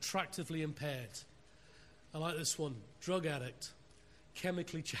 Attractively impaired. I like this one. Drug addict.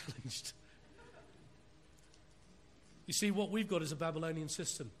 Chemically challenged. You see, what we've got is a Babylonian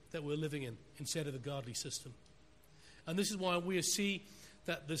system that we're living in instead of a godly system. And this is why we see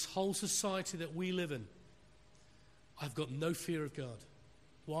that this whole society that we live in, I've got no fear of God.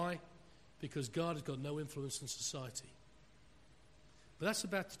 Why? Because God has got no influence in society. But that's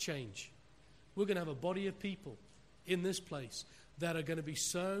about to change. We're going to have a body of people in this place that are going to be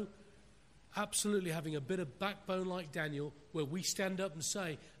so absolutely having a bit of backbone like Daniel, where we stand up and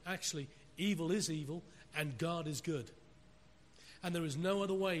say, actually, evil is evil and God is good. And there is no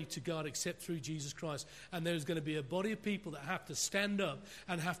other way to God except through Jesus Christ. And there's going to be a body of people that have to stand up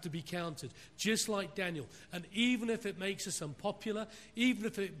and have to be counted, just like Daniel. And even if it makes us unpopular, even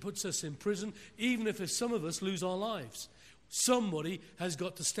if it puts us in prison, even if some of us lose our lives, somebody has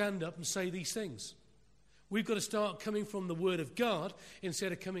got to stand up and say these things. We've got to start coming from the Word of God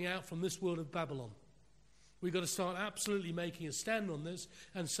instead of coming out from this world of Babylon. We've got to start absolutely making a stand on this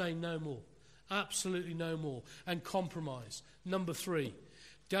and saying no more. Absolutely no more. And compromise. Number 3,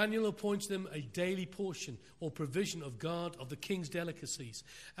 Daniel appointed them a daily portion or provision of God, of the king's delicacies,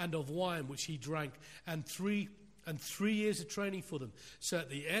 and of wine which he drank, and 3 years of training for them, so at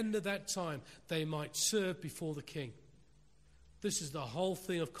the end of that time they might serve before the king. This is the whole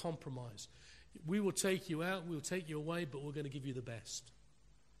thing of compromise. We will take you out, we will take you away, but we're going to give you the best.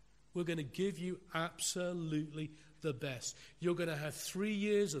 We're going to give you absolutely the best. You're going to have 3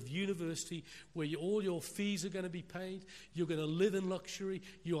 years of university where all your fees are going to be paid. You're going to live in luxury.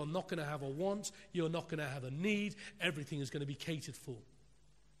 You are not going to have a want. You're not going to have a need. Everything is going to be catered for.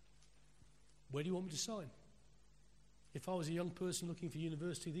 Where do you want me to sign? If I was a young person looking for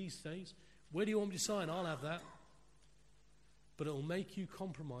university these days, where do you want me to sign? I'll have that. But it will make you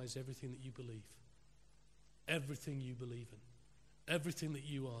compromise everything that you believe. Everything you believe in. Everything that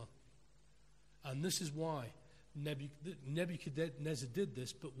you are. And this is why Nebuchadnezzar did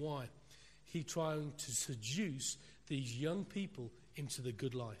this, but why? He trying to seduce these young people into the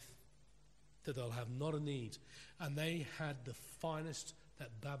good life, that they'll have not a need. And they had the finest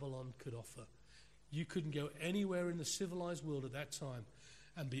that Babylon could offer. You couldn't go anywhere in the civilized world at that time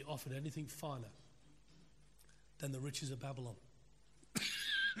and be offered anything finer than the riches of Babylon.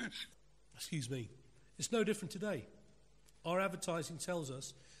 Excuse me. It's no different today. Our advertising tells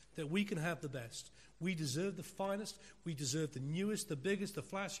us that we can have the best. We deserve the finest. We deserve the newest, the biggest, the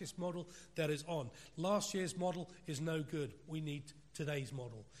flashiest model that is on. Last year's model is no good. We need today's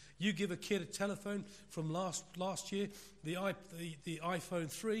model. You give a kid a telephone from last year, the iPhone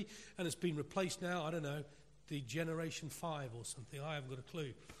 3, and it's been replaced now, I don't know, the Generation 5 or something. I haven't got a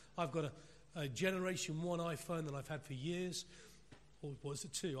clue. I've got a Generation 1 iPhone that I've had for years. Or was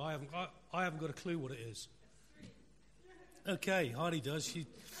it 2? I haven't got a clue what it is. Okay, Heidi does.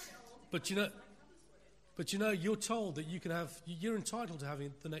 But you know, you're told that you're entitled to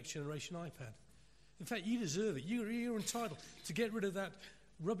having the next generation iPad. In fact, you deserve it. You're entitled to get rid of that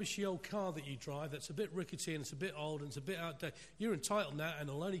rubbishy old car that you drive that's a bit rickety and it's a bit old and it's a bit outdated. You're entitled now, and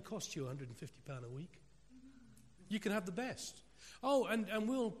it'll only cost you £150 a week. You can have the best. Oh, and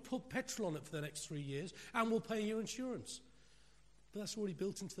we'll put petrol on it for the next 3 years, and we'll pay your insurance. But that's already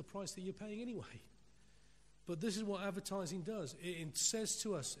built into the price that you're paying anyway. But this is what advertising does. It says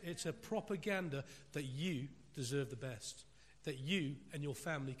to us, it's a propaganda that you deserve the best, that you and your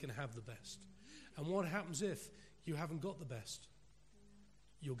family can have the best. And what happens if you haven't got the best?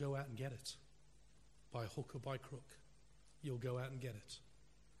 You'll go out and get it. By hook or by crook. You'll go out and get it.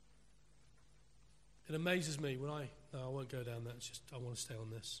 It amazes me when I won't go down that, I want to stay on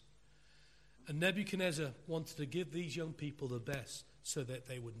this. And Nebuchadnezzar wanted to give these young people the best so that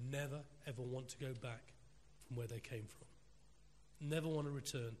they would never, ever want to go back from where they came from. Never want to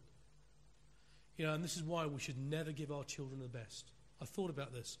return. You know, and this is why we should never give our children the best. I thought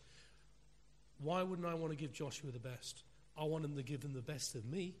about this. Why wouldn't I want to give Joshua the best? I want him to give him the best of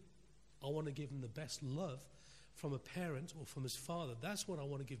me. I want to give him the best love from a parent or from his father. That's what I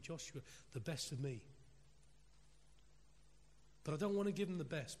want to give Joshua, the best of me. But I don't want to give him the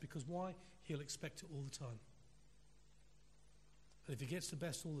best, because why? He'll expect it all the time. And if he gets the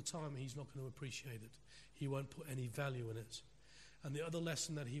best all the time, he's not going to appreciate it. He won't put any value in it. And the other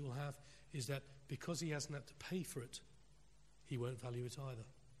lesson that he will have is that because he hasn't had to pay for it, he won't value it either.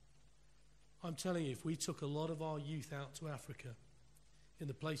 I'm telling you, if we took a lot of our youth out to Africa, in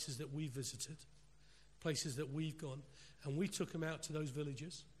the places that we visited, places that we've gone, and we took them out to those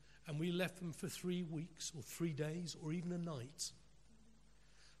villages, and we left them for 3 weeks or 3 days or even a night,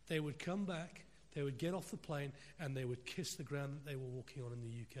 they would come back, they would get off the plane, and they would kiss the ground that they were walking on in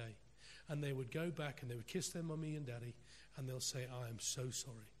the UK. And they would go back and they would kiss their mummy and daddy, and they'll say, I am so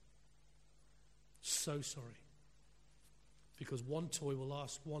sorry. So sorry. Because one toy will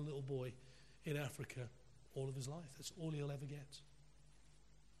last one little boy in Africa all of his life. That's all he'll ever get.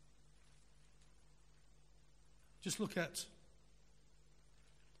 Just look at,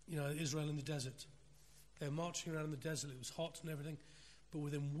 Israel in the desert. They were marching around in the desert. It was hot and everything. But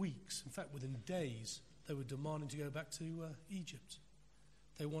within weeks, in fact, within days, they were demanding to go back to Egypt.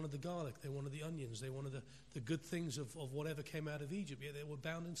 They wanted the garlic. They wanted the onions. They wanted the good things of whatever came out of Egypt. Yet they were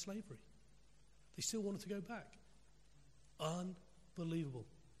bound in slavery. They still wanted to go back. Unbelievable.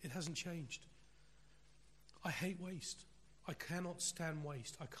 It hasn't changed. I hate waste. I cannot stand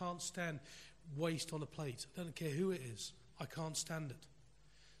waste. I can't stand waste on a plate. I don't care who it is. I can't stand it.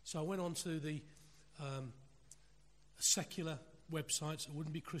 So I went on to the secular websites. I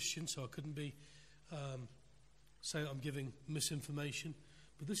wouldn't be Christian, so I couldn't be saying I'm giving misinformation.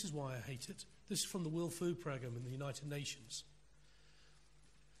 But this is why I hate it. This is from the World Food Programme in the United Nations.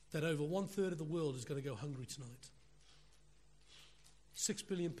 That over 1/3 of the world is going to go hungry tonight. 6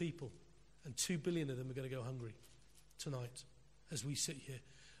 billion people, and 2 billion of them are going to go hungry tonight as we sit here.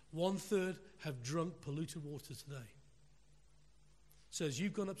 1/3 have drunk polluted water today. So as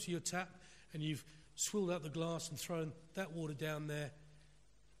you've gone up to your tap and you've swilled out the glass and thrown that water down there,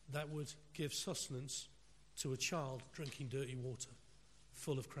 that would give sustenance to a child drinking dirty water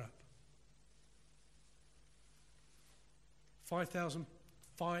full of crap.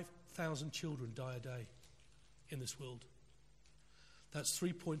 5,000 children die a day in this world. That's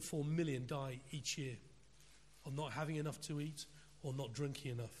 3.4 million die each year of not having enough to eat or not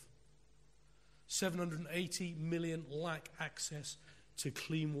drinking enough. 780 million lack access to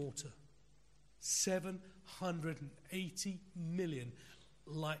clean water. 780 million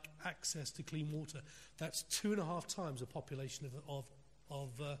lack access to clean water. That's 2.5 times the population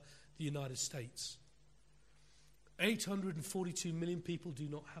of the United States. 842 million people do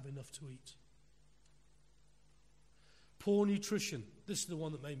not have enough to eat. Poor nutrition. This is the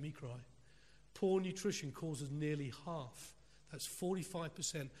one that made me cry. Poor nutrition causes nearly half, that's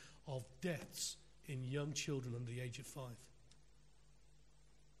 45% of deaths in young children under the age of 5.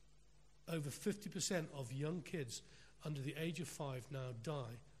 Over 50% of young kids under the age of 5 now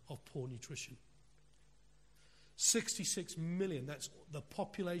die of poor nutrition. 66 million, that's the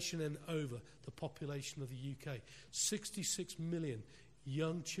population and over the population of the UK. 66 million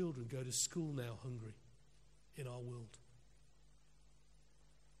young children go to school now hungry in our world.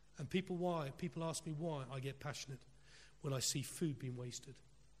 And people ask me why I get passionate when I see food being wasted.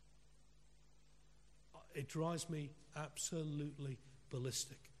 It drives me absolutely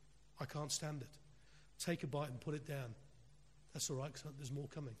ballistic. I can't stand it. Take a bite and put it down. That's all right, because there's more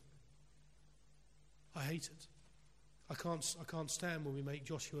coming. I hate it. I can't stand when we make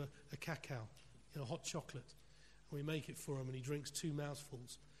Joshua a cacao, hot chocolate, and we make it for him and he drinks 2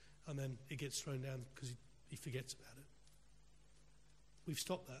 mouthfuls and then it gets thrown down because he forgets about it. We've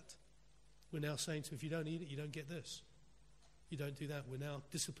stopped that. We're now saying to him, if you don't eat it, you don't get this. You don't do that. We're now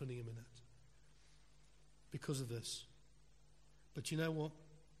disciplining him in that because of this. But you know what?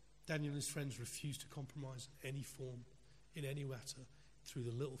 Daniel and his friends refused to compromise in any form, in any matter, through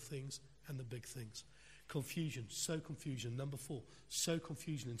the little things and the big things. Confusion, sow confusion. Number 4, sow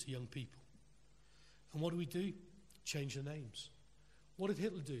confusion into young people. And what do? Change their names. What did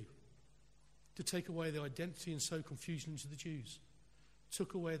Hitler do? To take away their identity and sow confusion into the Jews.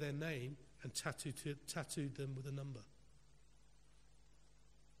 Took away their name and tattooed them with a number.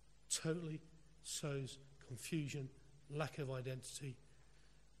 Totally sows confusion, lack of identity.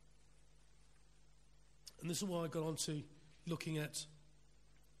 And this is why I got on to looking at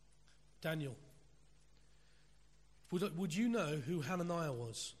Daniel. Would you know who Hananiah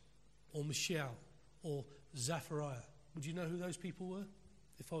was? Or Mishael? Or Zechariah? Would you know who those people were?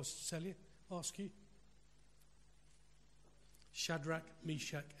 If I was to ask you? Shadrach,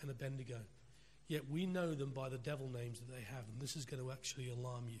 Meshach, and Abednego. Yet we know them by the devil names that they have, and this is going to actually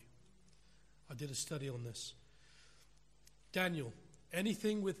alarm you. I did a study on this. Daniel,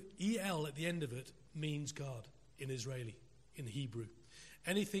 anything with E-L at the end of it means God in Israeli, in Hebrew.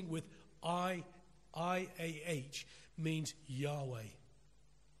 Anything with I-A-H means Yahweh.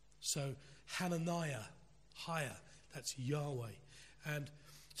 So Hananiah, higher, that's Yahweh. And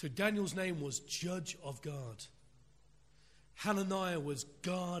so Daniel's name was Judge of God. Hananiah was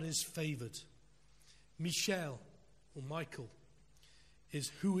God is favored. Mishael, or Michael,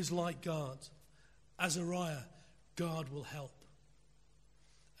 is who is like God. Azariah, God will help.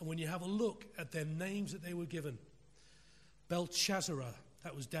 And when you have a look at their names that they were given, Belshazzar,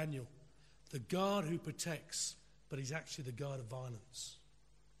 that was Daniel, the God who protects, but he's actually the God of violence.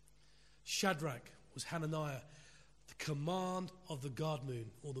 Shadrach was Hananiah, the command of the God moon,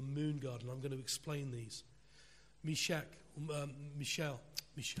 or the moon god, and I'm going to explain these.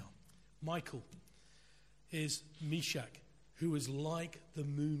 Michael is Meshach, who is like the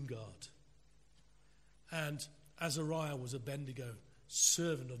moon god. And Azariah was Abednego,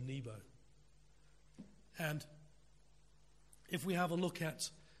 servant of Nebo. And if we have a look at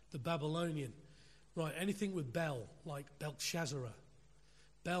the Babylonian, right, anything with Bel, like Belshazzar.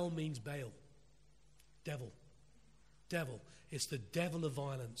 Bel means Baal, devil. Devil. It's the devil of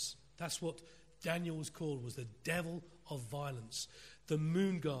violence. That's what Daniel was called, was the devil of violence. The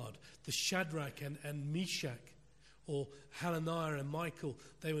moon god, the Shadrach and Meshach, or Hananiah and Michael,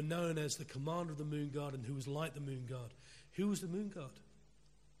 they were known as the commander of the moon god and who was like the moon god. Who was the moon god?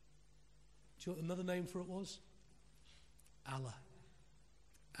 Do you know what another name for it was? Allah.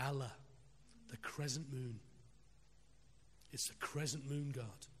 Allah, the crescent moon. It's the crescent moon god.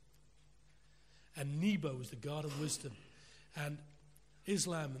 And Nebo is the god of wisdom. And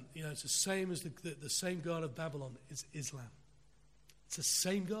Islam, it's the same as the same god of Babylon is Islam. It's the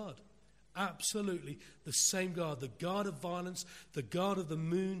same God. Absolutely the same God. The God of violence, the God of the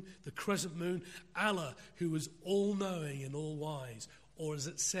moon, the crescent moon, Allah, who is all-knowing and all-wise. Or as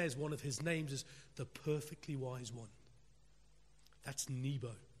it says, one of his names is the perfectly wise one. That's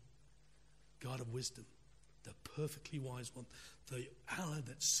Nebo, God of wisdom, the perfectly wise one. The Allah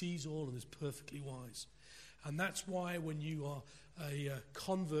that sees all and is perfectly wise. And that's why when you are a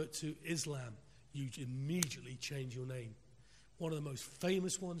convert to Islam, you immediately change your name. One of the most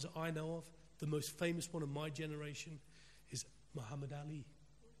famous ones that I know of, the most famous one of my generation, is Muhammad Ali.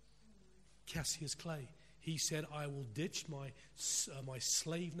 Cassius Clay. He said, I will ditch my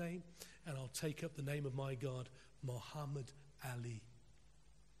slave name and I'll take up the name of my God, Muhammad Ali.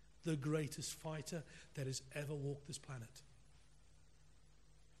 The greatest fighter that has ever walked this planet.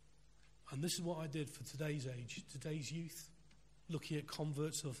 And this is what I did for today's age, today's youth, looking at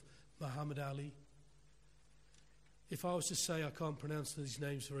converts of Muhammad Ali. If I was to say, I can't pronounce these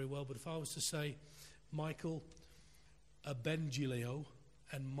names very well, but if I was to say Michael Abengilio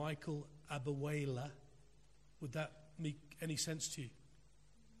and Michael Abawela, would that make any sense to you?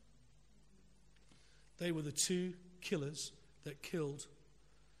 They were the two killers that killed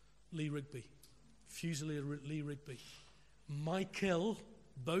Lee Rigby, Fusilier Lee Rigby. Michael,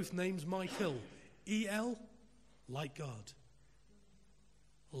 both names Michael. E-L, like God.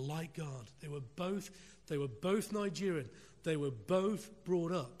 Like God. They were both Nigerian. They were both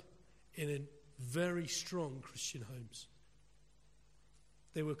brought up in very strong Christian homes.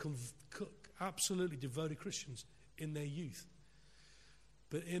 They were absolutely devoted Christians in their youth.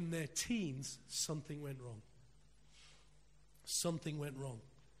 But in their teens, something went wrong. Something went wrong.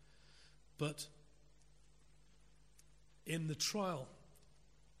 But in the trial,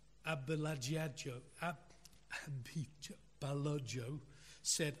 Abalajo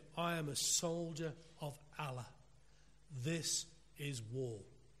said, I am a soldier of Allah. This is war.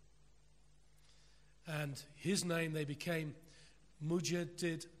 And his name, they became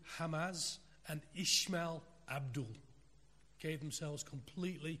Mujaddid Hamaz and Ishmael Abdul. Gave themselves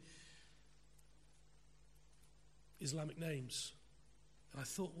completely Islamic names. And I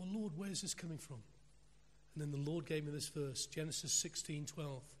thought, well, Lord, where's this coming from? And then the Lord gave me this verse, Genesis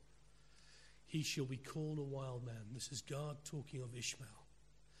 16:12. He shall be called a wild man. This is God talking of Ishmael.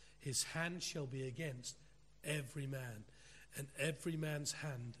 His hand shall be against every man, and every man's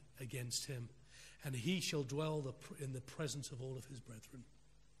hand against him. And he shall dwell in the presence of all of his brethren.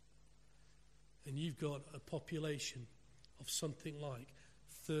 And you've got a population of something like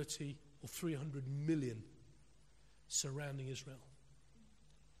 30 or 300 million surrounding Israel,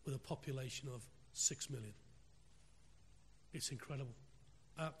 with a population of 6 million. It's incredible.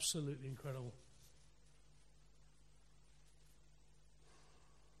 Absolutely incredible.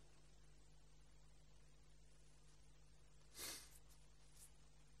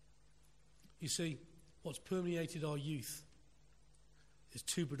 You see, what's permeated our youth is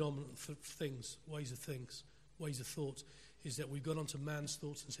two predominant things, ways of thoughts, is that we've gone on to man's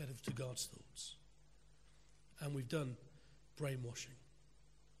thoughts instead of to God's thoughts. And we've done brainwashing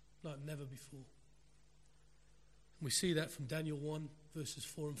like never before. We see that from Daniel 1, verses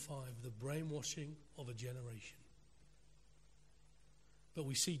 4 and 5, the brainwashing of a generation. But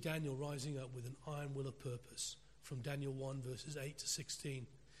we see Daniel rising up with an iron will of purpose from Daniel 1, verses 8 to 16.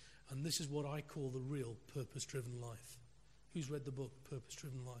 And this is what I call the real purpose-driven life. Who's read the book,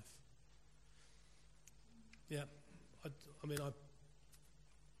 Purpose-Driven Life? Yeah. I don't like the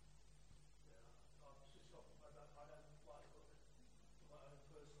book for my own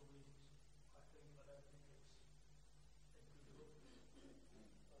personal reasons. I don't think it's a good book.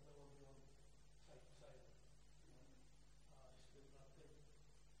 I don't want to be on tape saying it. I think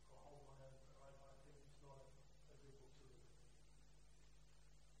I'll hold my own, but I think it's not a good book to read.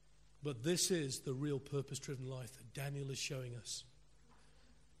 But this is the real purpose-driven life that Daniel is showing us.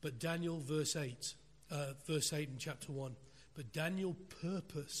 But Daniel, verse 8, verse 8 in chapter 1. But Daniel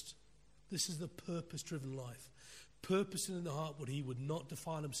purposed, this is the purpose-driven life, purposed in the heart what he would not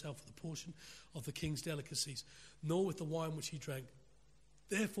defile himself with a portion of the king's delicacies, nor with the wine which he drank.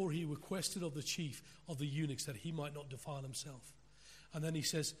 Therefore he requested of the chief of the eunuchs that he might not defile himself. And then he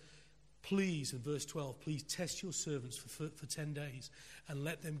says, please, in verse 12, please test your servants for 10 days and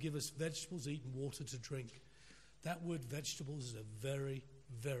let them give us vegetables to eat and water to drink. That word vegetables is a very,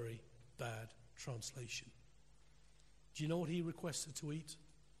 very bad translation. Do you know what he requested to eat?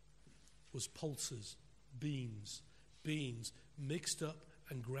 Was pulses, beans mixed up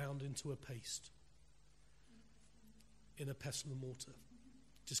and ground into a paste in a pestle and mortar.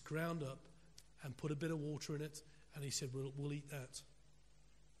 Just ground up and put a bit of water in it, and he said, we'll eat that.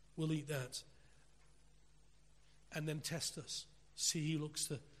 We'll eat that. And then test us. See who looks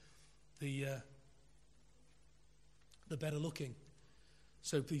the better looking.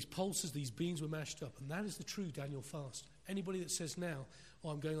 So these pulses, these beans were mashed up, and that is the true Daniel fast. Anybody that says now,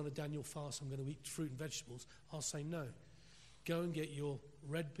 I'm going on a Daniel fast, I'm going to eat fruit and vegetables, I'll say no. Go and get your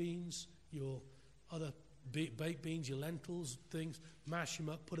red beans, your other baked beans, your lentils, things, mash them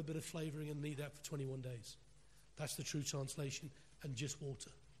up, put a bit of flavouring in and eat that for 21 days. That's the true translation, and just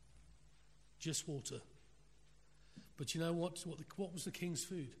water. Just water. But you know what? What was the king's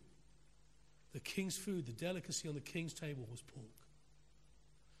food? The king's food, the delicacy on the king's table was pork.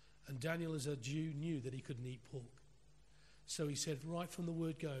 And Daniel, as a Jew, knew that he couldn't eat pork. So he said, right from the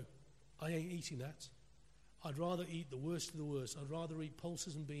word go, I ain't eating that. I'd rather eat the worst of the worst. I'd rather eat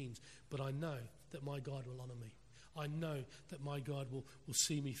pulses and beans. But I know that my God will honour me. I know that my God will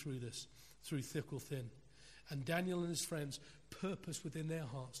see me through this, through thick or thin. And Daniel and his friends purpose within their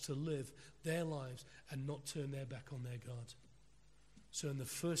hearts to live their lives and not turn their back on their God. So in the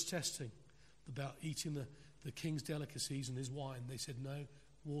first testing about eating the king's delicacies and his wine, they said, no,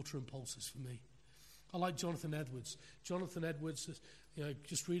 water and pulses for me. I like Jonathan Edwards. Jonathan Edwards,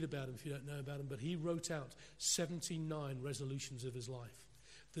 just read about him if you don't know about him, but he wrote out 79 resolutions of his life,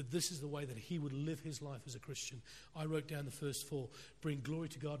 that this is the way that he would live his life as a Christian. I wrote down the first 4. Bring glory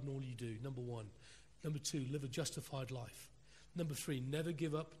to God in all you do, number 1. Number 2, live a justified life. Number 3, never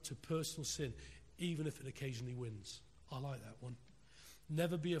give up to personal sin, even if it occasionally wins. I like that one.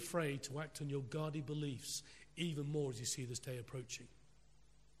 Never be afraid to act on your godly beliefs, even more as you see this day approaching.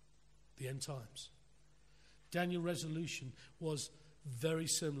 The end times. Daniel's resolution was very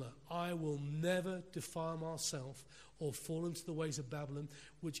similar. I will never defile myself or fall into the ways of Babylon,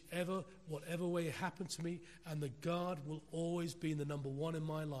 whatever way it happened to me, and the God will always be the number 1 in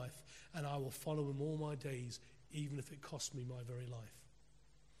my life, and I will follow him all my days, even if it costs me my very life.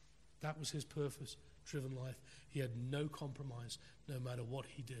 That was his purpose-driven life. He had no compromise, no matter what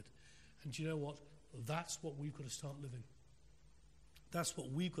he did. And do you know what? That's what we've got to start living. That's what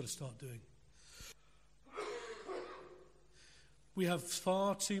we've got to start doing. We have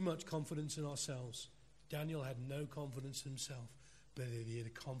far too much confidence in ourselves. Daniel had no confidence in himself, but he had a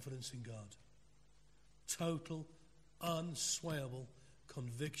confidence in God. Total, unswayable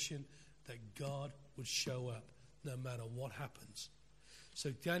conviction that God would show up no matter what happens.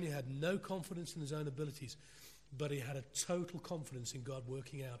 So Daniel had no confidence in his own abilities, but he had a total confidence in God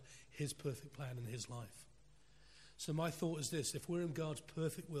working out his perfect plan in his life. So my thought is this: if we're in God's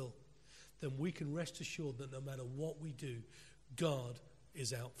perfect will, then we can rest assured that no matter what we do, God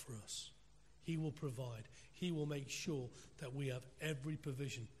is out for us. He will provide. He will make sure that we have every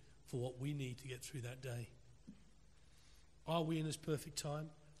provision for what we need to get through that day. Are we in his perfect time?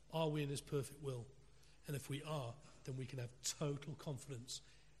 Are we in his perfect will? And if we are, then we can have total confidence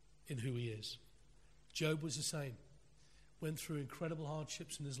in who he is. Job was the same. Went through incredible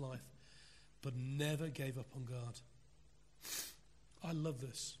hardships in his life, but never gave up on God. I love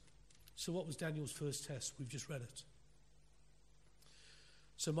this. So what was Daniel's first test? We've just read it.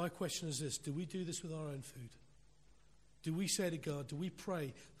 So my question is this: do we do this with our own food? Do we say to God, do we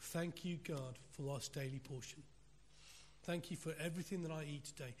pray, thank you, God, for last daily portion? Thank you for everything that I eat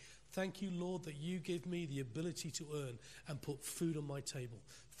today. Thank you, Lord, that you give me the ability to earn and put food on my table.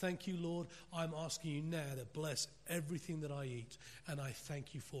 Thank you, Lord, I'm asking you now to bless everything that I eat, and I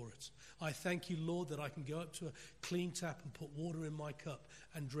thank you for it. I thank you, Lord, that I can go up to a clean tap and put water in my cup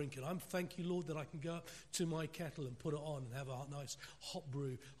and drink it. I thank you, Lord, that I can go up to my kettle and put it on and have a nice hot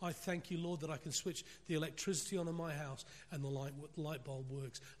brew. I thank you, Lord, that I can switch the electricity on in my house and the light bulb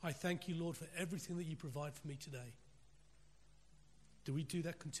works. I thank you, Lord, for everything that you provide for me today. Do we do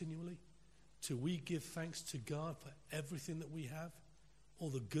that continually? Do we give thanks to God for everything that we have? All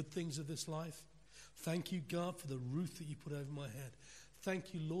the good things of this life? Thank you, God, for the roof that you put over my head.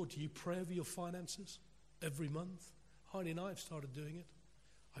 Thank you, Lord. Do you pray over your finances every month? Heidi and I have started doing it.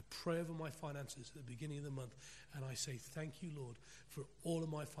 I pray over my finances at the beginning of the month, and I say, thank you, Lord, for all of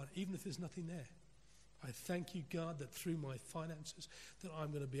my finances, even if there's nothing there. I thank you, God, that through my finances, that I'm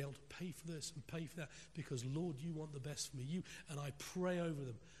going to be able to pay for this and pay for that, because, Lord, you want the best for me. And I pray over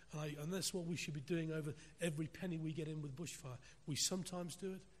them. And that's what we should be doing over every penny we get in with bushfire. We sometimes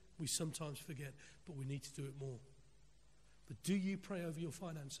do it, we sometimes forget, but we need to do it more. But do you pray over your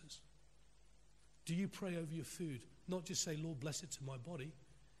finances? Do you pray over your food? Not just say, Lord, bless it to my body.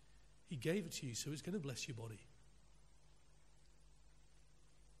 He gave it to you, so it's going to bless your body.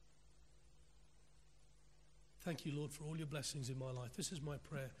 Thank you, Lord, for all your blessings in my life. This is my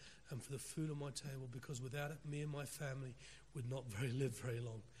prayer and for the food on my table, because without it, me and my family would not live very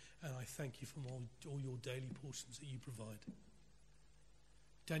long. And I thank you for all your daily portions that you provide.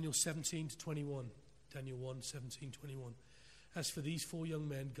 Daniel 17-21. Daniel 1:17-21. As for these 4 young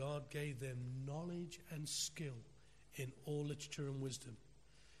men, God gave them knowledge and skill in all literature and wisdom.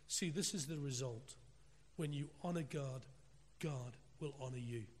 See, this is the result. When you honor God, God will honor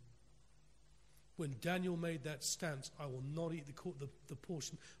you. When Daniel made that stance, I will not eat the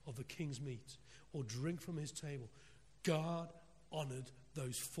portion of the king's meat or drink from his table, God honored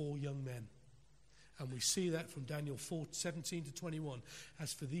those 4 young men. And we see that from Daniel 4:17-21.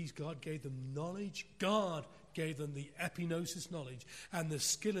 As for these, God gave them knowledge. God gave them the epignosis knowledge and the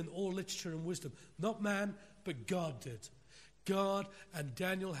skill in all literature and wisdom. Not man, but God did. God and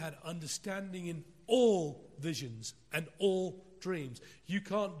Daniel had understanding in all visions and all dreams. You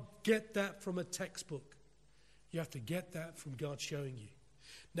can't get that from a textbook. You have to get that from God showing you.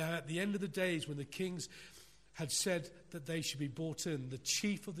 Now, at the end of the days, when the kings had said that they should be brought in, the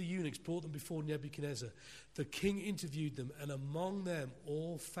chief of the eunuchs brought them before Nebuchadnezzar. The king interviewed them, and among them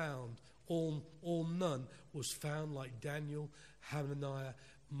none was found like Daniel, Hananiah,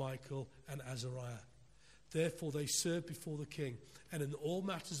 Michael, and Azariah. Therefore they served before the king, and in all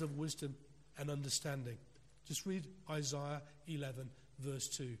matters of wisdom and understanding. Just read Isaiah 11, verse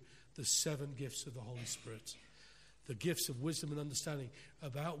 2, the 7 gifts of the Holy Spirit. The gifts of wisdom and understanding,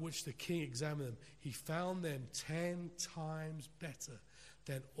 about which the king examined them. He found them 10 times better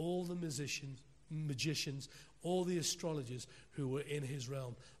than all the magicians, all the astrologers who were in his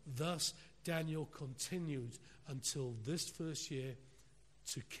realm. Thus Daniel continued until this first year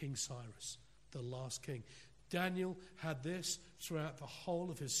to King Cyrus, the last king. Daniel had this throughout the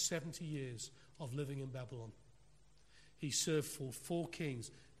whole of his 70 years of living in Babylon. He served for 4 kings,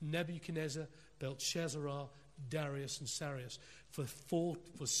 Nebuchadnezzar, Belshazzar, Darius, and Cyrus. For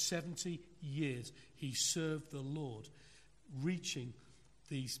 70 years he served the Lord, reaching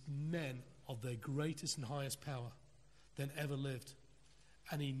these men of their greatest and highest power than ever lived.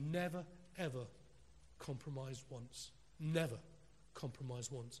 And he never, ever compromised once. Never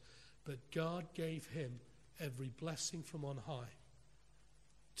compromised once. But God gave him every blessing from on high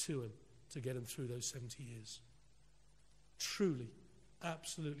to him to get him through those 70 years. Truly,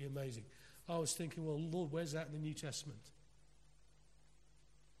 absolutely amazing. I was thinking, well, Lord, where's that in the New Testament?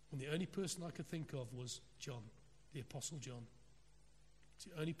 And the only person I could think of was John, the Apostle John. It's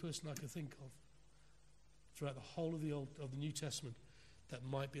the only person I could think of throughout the whole of the New Testament that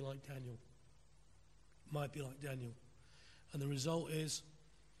might be like Daniel. Might be like Daniel. And the result is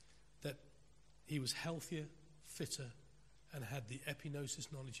that he was healthier, fitter, and had the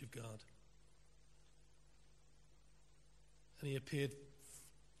epignosis knowledge of God. And he appeared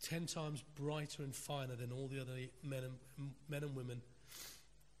 10 times brighter and finer than all the other men and women.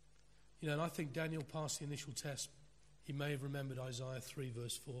 You know, and I think Daniel passed the initial test. He may have remembered Isaiah 3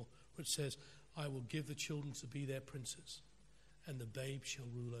 verse 4, which says, I will give the children to be their princes, and the babe shall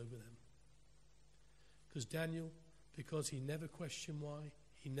rule over them. Because Daniel, because he never questioned why,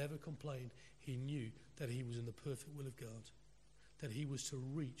 he never complained, he knew that he was in the perfect will of God, that he was to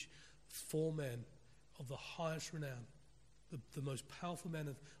reach 4 men of the highest renown, the most powerful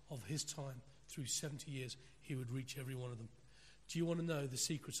men of his time. Through 70 years, he would reach every one of them. Do you want to know the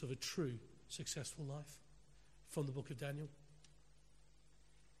secrets of a true successful life from the book of Daniel?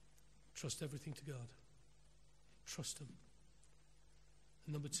 Trust everything to God. Trust him.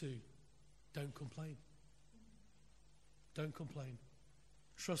 And number 2, don't complain. Don't complain.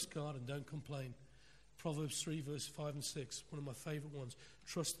 Trust God and don't complain. Proverbs 3 verse 5 and 6, one of my favorite ones.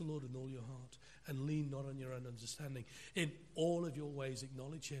 Trust the Lord with all your heart and lean not on your own understanding. In all of your ways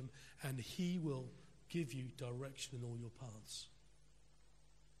acknowledge him, and he will give you direction in all your paths.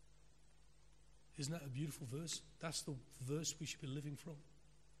 Isn't that a beautiful verse? That's the verse we should be living from.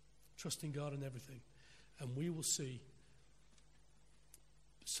 Trusting God in everything. And we will see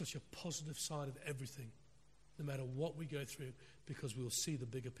such a positive side of everything, no matter what we go through, because we will see the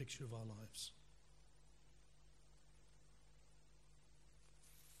bigger picture of our lives.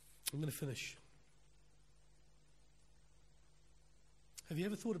 I'm going to finish. Have you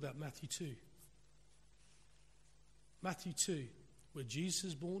ever thought about Matthew 2? Matthew 2, where Jesus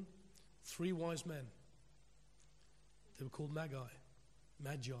is born, 3 wise men. They were called Magi,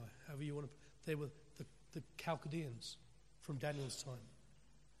 however you want to. They were the Chaldeans from Daniel's time.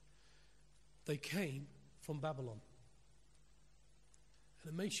 They came from Babylon.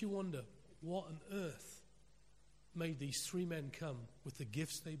 And it makes you wonder, what on earth made these 3 men come with the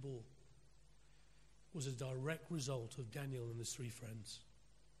gifts they bore? Was a direct result of Daniel and his 3 friends.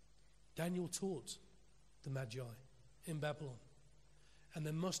 Daniel taught the Magi in Babylon. And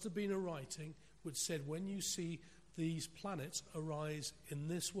there must have been a writing which said, when you see these planets arise in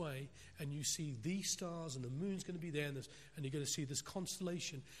this way, and you see these stars, and the moon's going to be there, and you're going to see this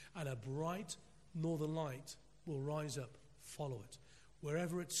constellation, and a bright northern light will rise up, follow it.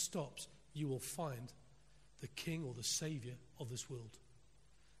 Wherever it stops, you will find the king or the savior of this world.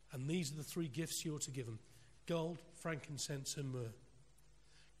 And these are the 3 gifts you ought to give them: gold, frankincense, and myrrh.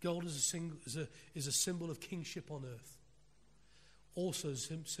 Gold is a symbol of kingship on earth. Also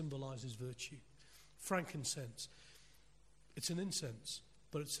symbolizes virtue. Frankincense, it's an incense,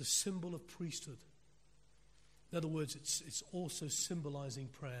 but it's a symbol of priesthood. In other words, it's also symbolizing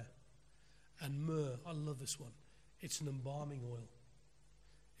prayer. And myrrh, I love this one. It's an embalming oil.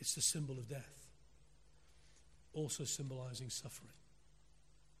 It's the symbol of death, also symbolizing suffering.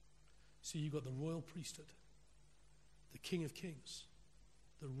 So you've got the royal priesthood, the King of Kings,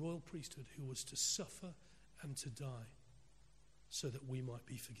 the royal priesthood who was to suffer and to die so that we might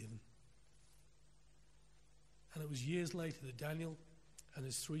be forgiven. And it was years later that Daniel and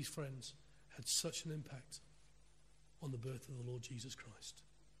his 3 friends had such an impact on the birth of the Lord Jesus Christ.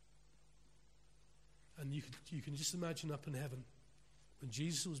 And you can just imagine up in heaven when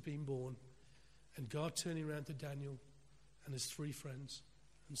Jesus was being born and God turning around to Daniel and his 3 friends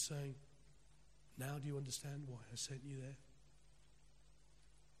and saying, now do you understand why I sent you there?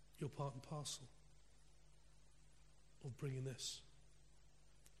 You're part and parcel of bringing this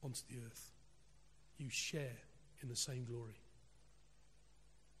onto the earth. You share in the same glory.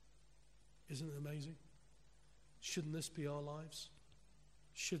 Isn't it amazing? Shouldn't this be our lives?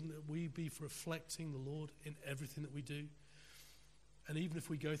 Shouldn't we be reflecting the Lord in everything that we do? And even if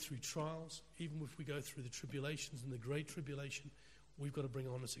we go through trials, even if we go through the tribulations and the great tribulation, we've got to bring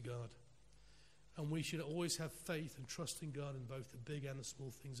honor to God. And we should always have faith and trust in God in both the big and the small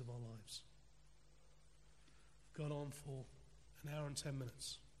things of our lives. Gone on for an hour and 10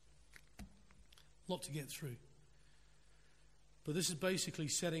 minutes. A lot to get through. But this is basically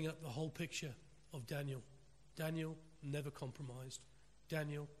setting up the whole picture of Daniel. Daniel never compromised.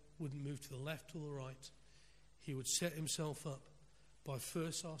 Daniel wouldn't move to the left or the right. He would set himself up by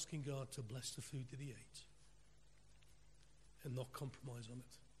first asking God to bless the food that he ate and not compromise on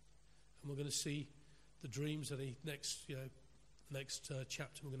it. And we're going to see the dreams that next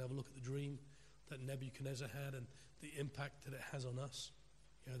chapter. We're going to have a look at the dream that Nebuchadnezzar had and the impact that it has on us.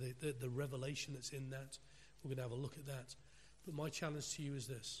 The revelation that's in that. We're going to have a look at that. But my challenge to you is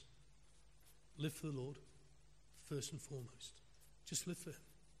this: live for the Lord first and foremost. Just live for him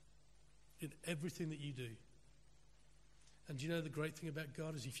in everything that you do. And do you know the great thing about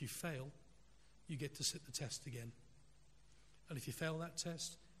God is if you fail, you get to sit the test again. And if you fail that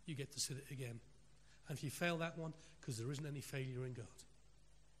test, you get to sit it again. And if you fail that one, because there isn't any failure in God.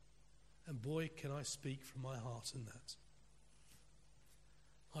 And boy, can I speak from my heart in that.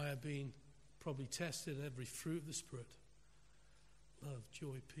 I have been probably tested in every fruit of the Spirit. Love,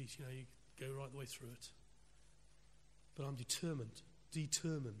 joy, peace, you go right the way through it. But I'm determined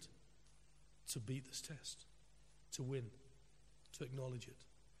to beat this test, to win, to acknowledge it.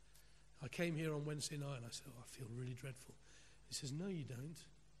 I came here on Wednesday night and I said, I feel really dreadful. He says, no, you don't.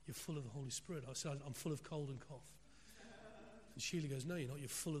 You're full of the Holy Spirit. I said, I'm full of cold and cough. And Sheila goes, no, you're not. You're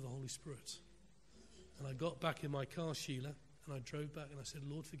full of the Holy Spirit. And I got back in my car, Sheila, and I drove back and I said,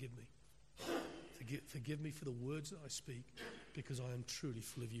 Lord, forgive me. Forgive me for the words that I speak, because I am truly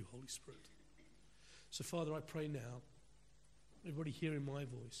full of you, Holy Spirit. So, Father, I pray now, everybody hearing my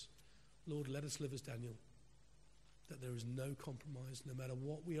voice, Lord, let us live as Daniel, that there is no compromise. No matter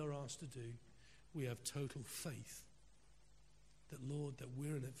what we are asked to do, we have total faith that, Lord, that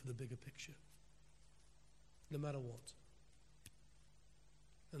we're in it for the bigger picture, no matter what.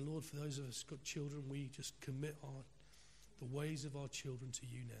 And Lord, for those of us who've got children, we just commit the ways of our children to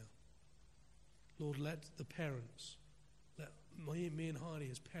you now. Lord, let the parents, let me and Heidi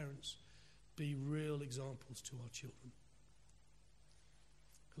as parents be real examples to our children.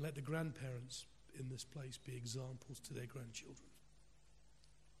 And let the grandparents in this place be examples to their grandchildren.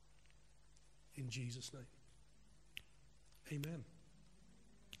 In Jesus' name. Amen.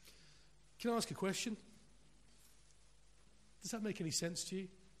 Can I ask a question? Does that make any sense to you?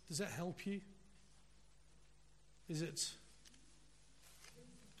 Does that help you? Is it?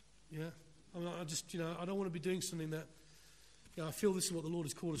 Yeah. I mean, I just, I don't want to be doing something that, I feel this is what the Lord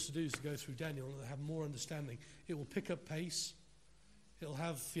has called us to do, is to go through Daniel and have more understanding. It will pick up pace. It'll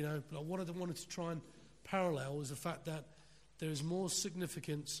have, but what I wanted to try and parallel is the fact that there is more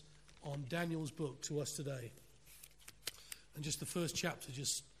significance on Daniel's book to us today. And just the first chapter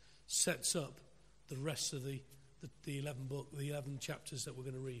just sets up the rest of the 11 chapters that we're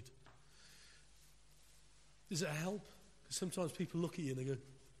going to read. Does it help? Because sometimes people look at you and they go,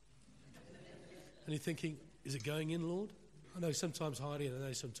 and you're thinking, is it going in, Lord? I know sometimes Heidi and I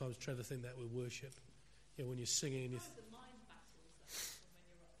know sometimes Trevor think that we worship. When you're singing and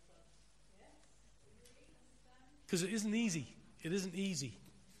because it isn't easy. It isn't easy.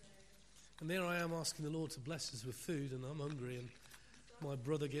 And there I am asking the Lord to bless us with food, and I'm hungry, and my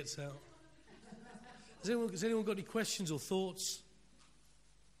brother gets out. Has anyone got any questions or thoughts?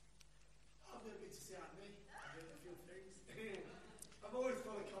 I've got a bit to say at me. I've got a few things. I'm always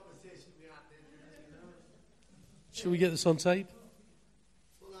full of conversation with Andy. Shall we get this on tape?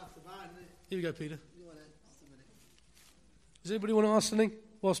 Well, after mine, isn't it? Here we go, Peter. You want it? Just a minute. Does anybody want to ask something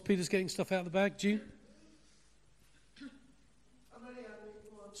whilst Peter's getting stuff out of the bag? June?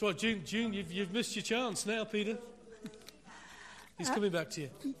 Sorry, June, you've missed your chance now, Peter. He's coming back to you.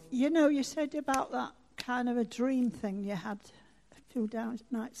 You said about that kind of a dream thing you had a few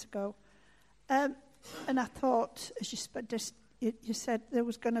nights ago. And I thought, as you said there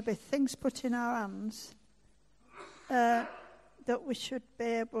was going to be things put in our hands that we should be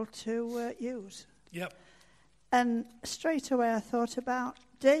able to use. Yep. And straight away I thought about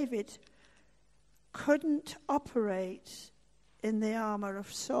David couldn't operate in the armour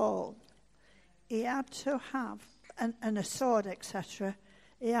of Saul. He had to have, and a sword, etc.,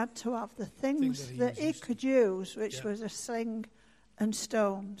 he had to have the things that he could use, which was a sling and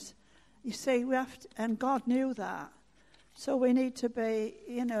stones. You see, we have to, and God knew that. So we need to be,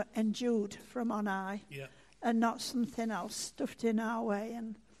 endued from on high, and not something else stuffed in our way.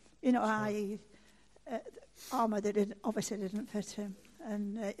 And, i.e., armour that obviously didn't fit him,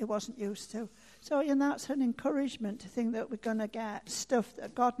 and he wasn't used to. So, that's an encouragement to think that we're going to get stuff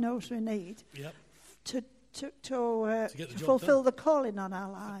that God knows we need to fulfil the calling on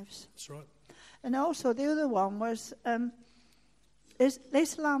our lives. That's right. And also the other one was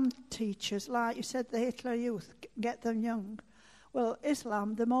Islam teachers, like you said, the Hitler Youth, get them young. Well,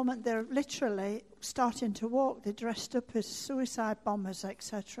 Islam, the moment they're literally starting to walk, they're dressed up as suicide bombers,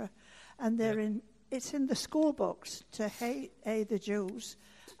 etc. And it's in the school books to hate the Jews.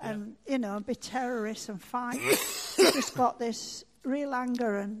 And, be terrorists and fight. They've just got this real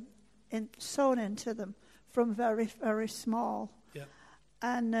anger and sewn into them from very, very small. Yeah.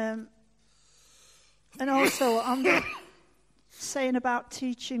 And also, I'm saying about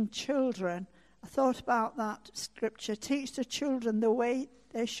teaching children, I thought about that scripture. Teach the children the way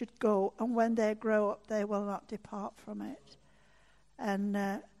they should go, and when they grow up, they will not depart from it. And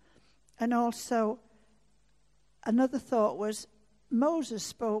also, another thought was, Moses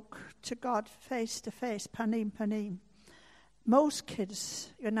spoke to God face to face, panim, panim. Most kids,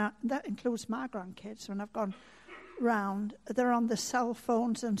 that includes my grandkids, when I've gone round, they're on the cell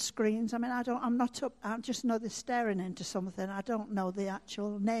phones and screens. I mean, I just know they're staring into something. I don't know the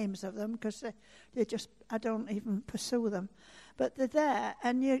actual names of them because I don't even pursue them. But they're there,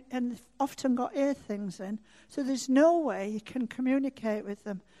 and they've often got ear things in, so there's no way you can communicate with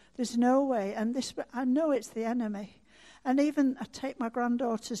them. There's no way, and I know it's the enemy. And even I take my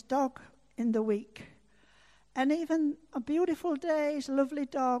granddaughter's dog in the week. And even on beautiful days, lovely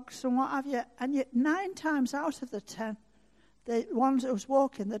dogs and what have you. And yet 9 times out of the 10, the ones that was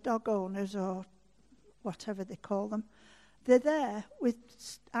walking, the dog owners or whatever they call them, they're there with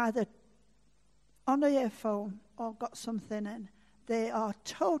either on an earphone or got something in. They are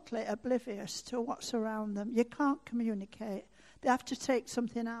totally oblivious to what's around them. You can't communicate. They have to take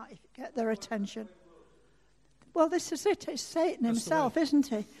something out if you get their attention. Well, this is it. It's Satan himself, isn't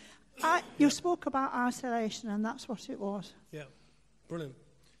he? You spoke about isolation, and that's what it was. Yeah, brilliant.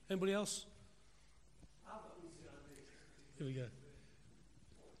 Anybody else? Here we go.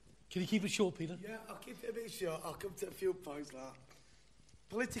 Can you keep it short, Peter? Yeah, I'll keep it a bit short. I'll come to a few points like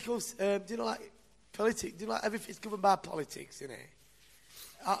politicals. Do you know like politics? Do you know like everything's governed by politics, innit?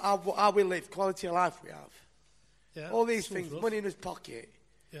 How we live, quality of life we have. Yeah. All these things, money in his pocket.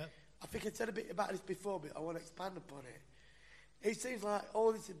 Yeah. I think I said a bit about this before, but I want to expand upon it. It seems like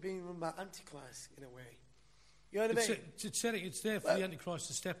all this is being run by Antichrist in a way. You know what I mean? It's there for the Antichrist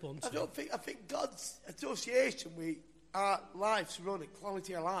to step on. I think God's association with our life's run and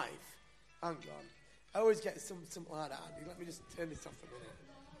quality of life Hang on. I always get something like that, Andy. Let me just turn this off a minute.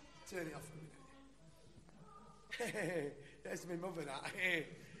 Turn it off a minute. That's my mother,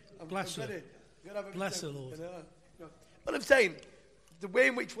 that. Bless her. Bless her, Lord. But I'm saying, the way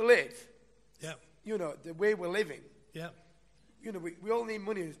in which we live, Yeah. you know, the way we're living, Yeah. you know, we all need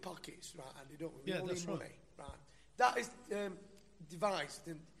money in his pockets, right, Andy, don't we? We Yeah, all that's need right. money, right? That is devised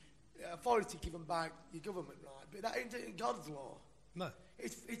and authority given by your government, right? But that ain't God's law. No.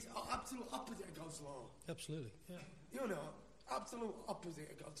 It's absolute opposite of God's law. Absolutely. Yeah. You know, absolute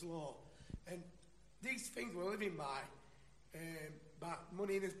opposite of God's law. And these things we're living by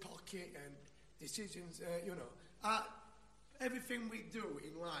money in his pocket and decisions, you know, everything we do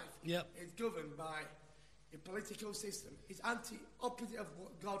in life Yep. is governed by a political system. It's opposite of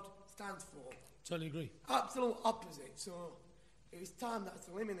what God stands for. Totally agree. Absolute opposite. So it's time that's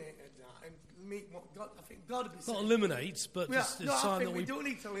eliminated that and meet what God. I think God would be Not saying. eliminate, but Yeah, it's no, I time think that we do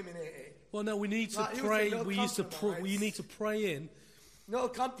need to eliminate it. Well, no, we need to Like you pray. said, no We used to. compromise. We need to pray in. No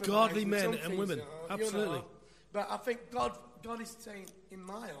compromise. Godly with men some and things, women. you know, Absolutely. You know. But I think God is saying in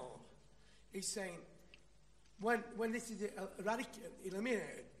my heart, He's saying when this is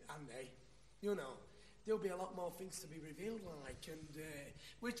eliminated, Andy, you know, there'll be a lot more things to be revealed, like, and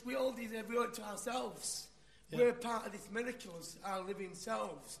which we all deserve. We owe it to ourselves. Yeah. We're part of this miracle as our living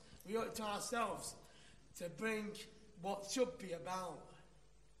selves. We owe it to ourselves to bring what should be about.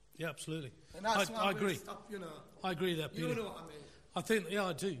 Yeah, absolutely. And that's why I agree. Stop, you know. I agree there, Peter. You know what I mean? I think, yeah,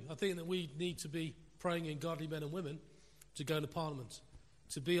 I do. I think that we need to be praying in godly men and women to go into Parliament,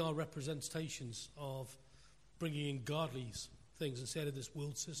 to be our representations of bringing in godly things instead of this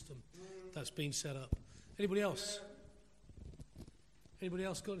world system that's been set up. Anybody else? Anybody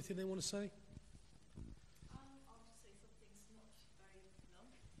else got anything they want to say? I'll just say something's not very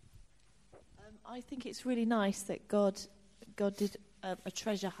long. I think it's really nice that God did a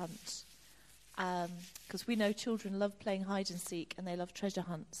treasure hunt, because we know children love playing hide and seek and they love treasure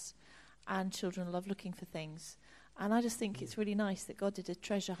hunts, and children love looking for things. And I just think it's really nice that God did a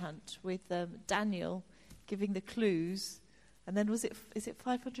treasure hunt with Daniel giving the clues, and then is it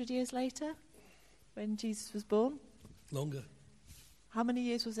 500 years later when Jesus was born? Longer. How many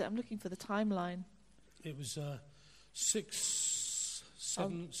years was it? I'm looking for the timeline. It was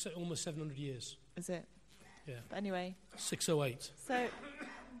almost 700 years. Is it? Yeah. But anyway, 608. so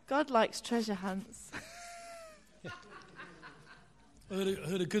God likes treasure hunts. I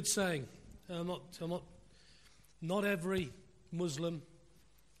heard a good saying. Not every Muslim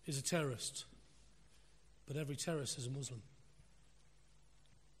is a terrorist, but every terrorist is a Muslim.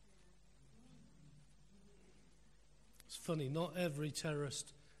 It's funny, not every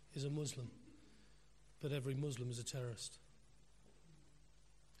terrorist is a Muslim, but every Muslim is a terrorist.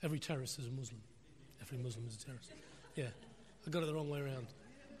 Every terrorist is a Muslim. Every Muslim is a terrorist. Yeah, I got it the wrong way around.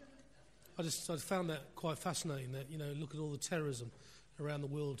 I found that quite fascinating, that, you know, look at all the terrorism around the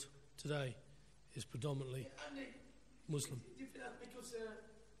world today is predominantly Muslim. Do you think that's because,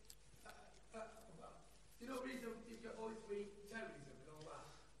 you know, reason you've got all three terrorism and all that?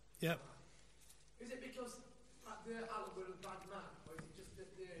 Yeah. Is it because they're Allah were a bad man, or is it just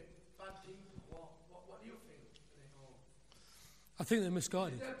that they're bad people? What do you think? I think they're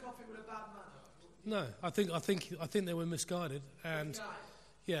misguided. Is their prophet were a bad man? No, I think they were misguided, and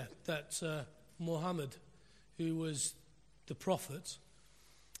yeah, that Muhammad, who was the prophet,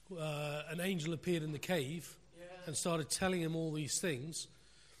 an angel appeared in the cave and started telling him all these things,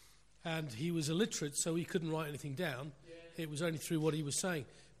 and he was illiterate, so he couldn't write anything down. It was only through what he was saying.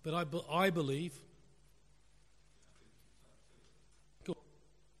 But I believe. Go.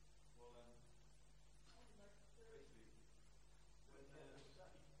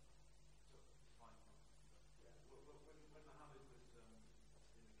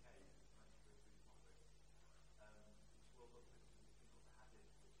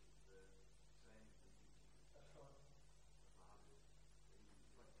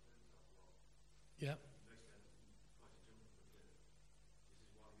 Yeah.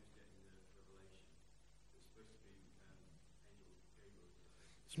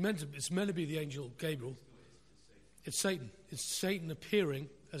 It's meant to be the angel Gabriel. It's Satan. It's Satan appearing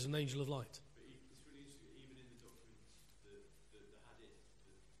as an angel of light.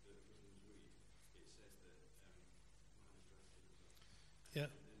 Yeah.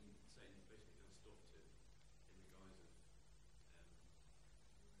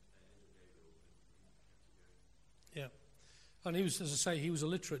 Yeah. And he was, as I say, he was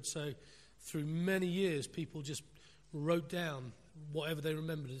illiterate, so through many years people just wrote down whatever they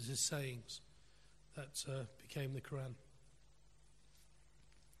remembered as his sayings. That became the Quran.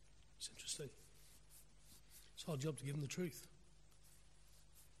 It's interesting. It's our job to give them the truth.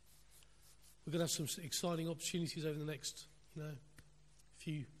 we're going to have some exciting opportunities over the next,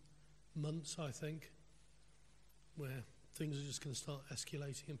 few months, I think, where things are just going to start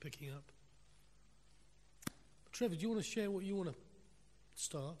escalating and picking up. But Trevor, do you want to share what you want to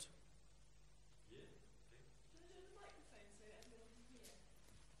start?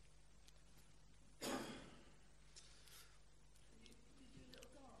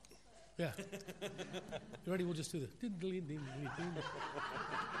 Yeah. You ready? We'll just do the ding ding ding ding.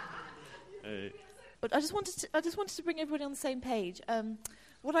 Hey. But I just wanted to bring everybody on the same page.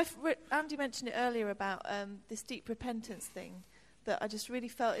 Andy mentioned it earlier about this deep repentance thing that I just really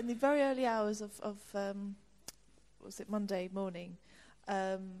felt in the very early hours of was it Monday morning,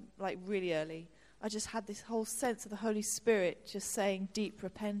 like really early. I just had this whole sense of the Holy Spirit just saying deep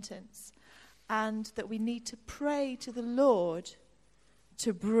repentance, and that we need to pray to the Lord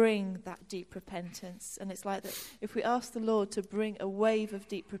to bring that deep repentance. And it's like that if we ask the Lord to bring a wave of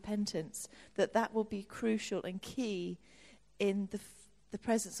deep repentance, that will be crucial and key in the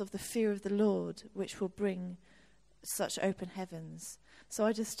presence of the fear of the Lord, which will bring such open heavens. So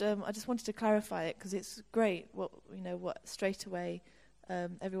I just wanted to clarify it, because it's great what straight away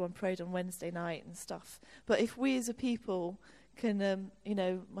everyone prayed on Wednesday night and stuff. But if we as a people can,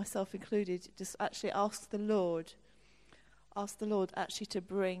 myself included, just actually ask the Lord actually to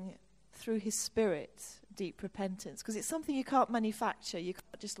bring through his Spirit deep repentance, because it's something you can't manufacture. You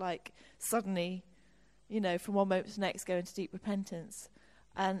can't just like suddenly, from one moment to the next go into deep repentance.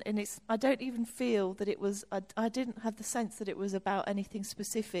 And I don't even feel that it was, I didn't have the sense that it was about anything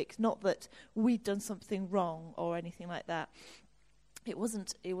specific, not that we'd done something wrong or anything like that. It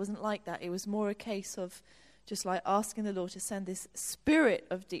wasn't like that. It was more a case of just like asking the Lord to send this spirit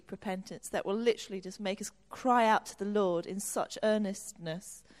of deep repentance that will literally just make us cry out to the Lord in such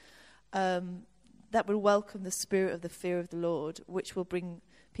earnestness, that will welcome the spirit of the fear of the Lord, which will bring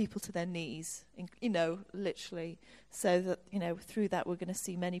people to their knees, literally, so that, through that we're going to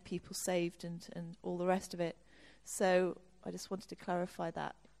see many people saved and all the rest of it. So I just wanted to clarify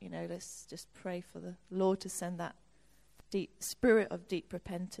that, let's just pray for the Lord to send that deep spirit of deep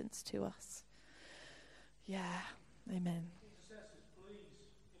repentance to us. Yeah, amen. Intercessors, please,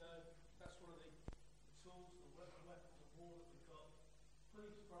 that's one of the tools, the weapons of war that we've got.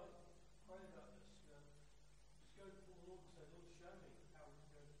 Please pray about this. Just go before the Lord and say, Lord, show me how we can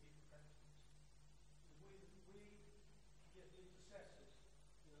go to deep repentance. If we get the intercessors,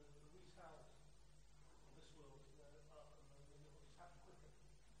 the Reese Howells of this world, up, and it'll just happen quicker.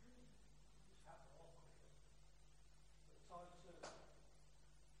 Just happen a lot quicker. But the time serves.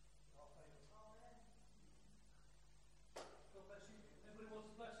 Our favour. God bless you. Everybody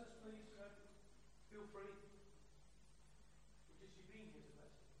wants to bless us, please. Feel free.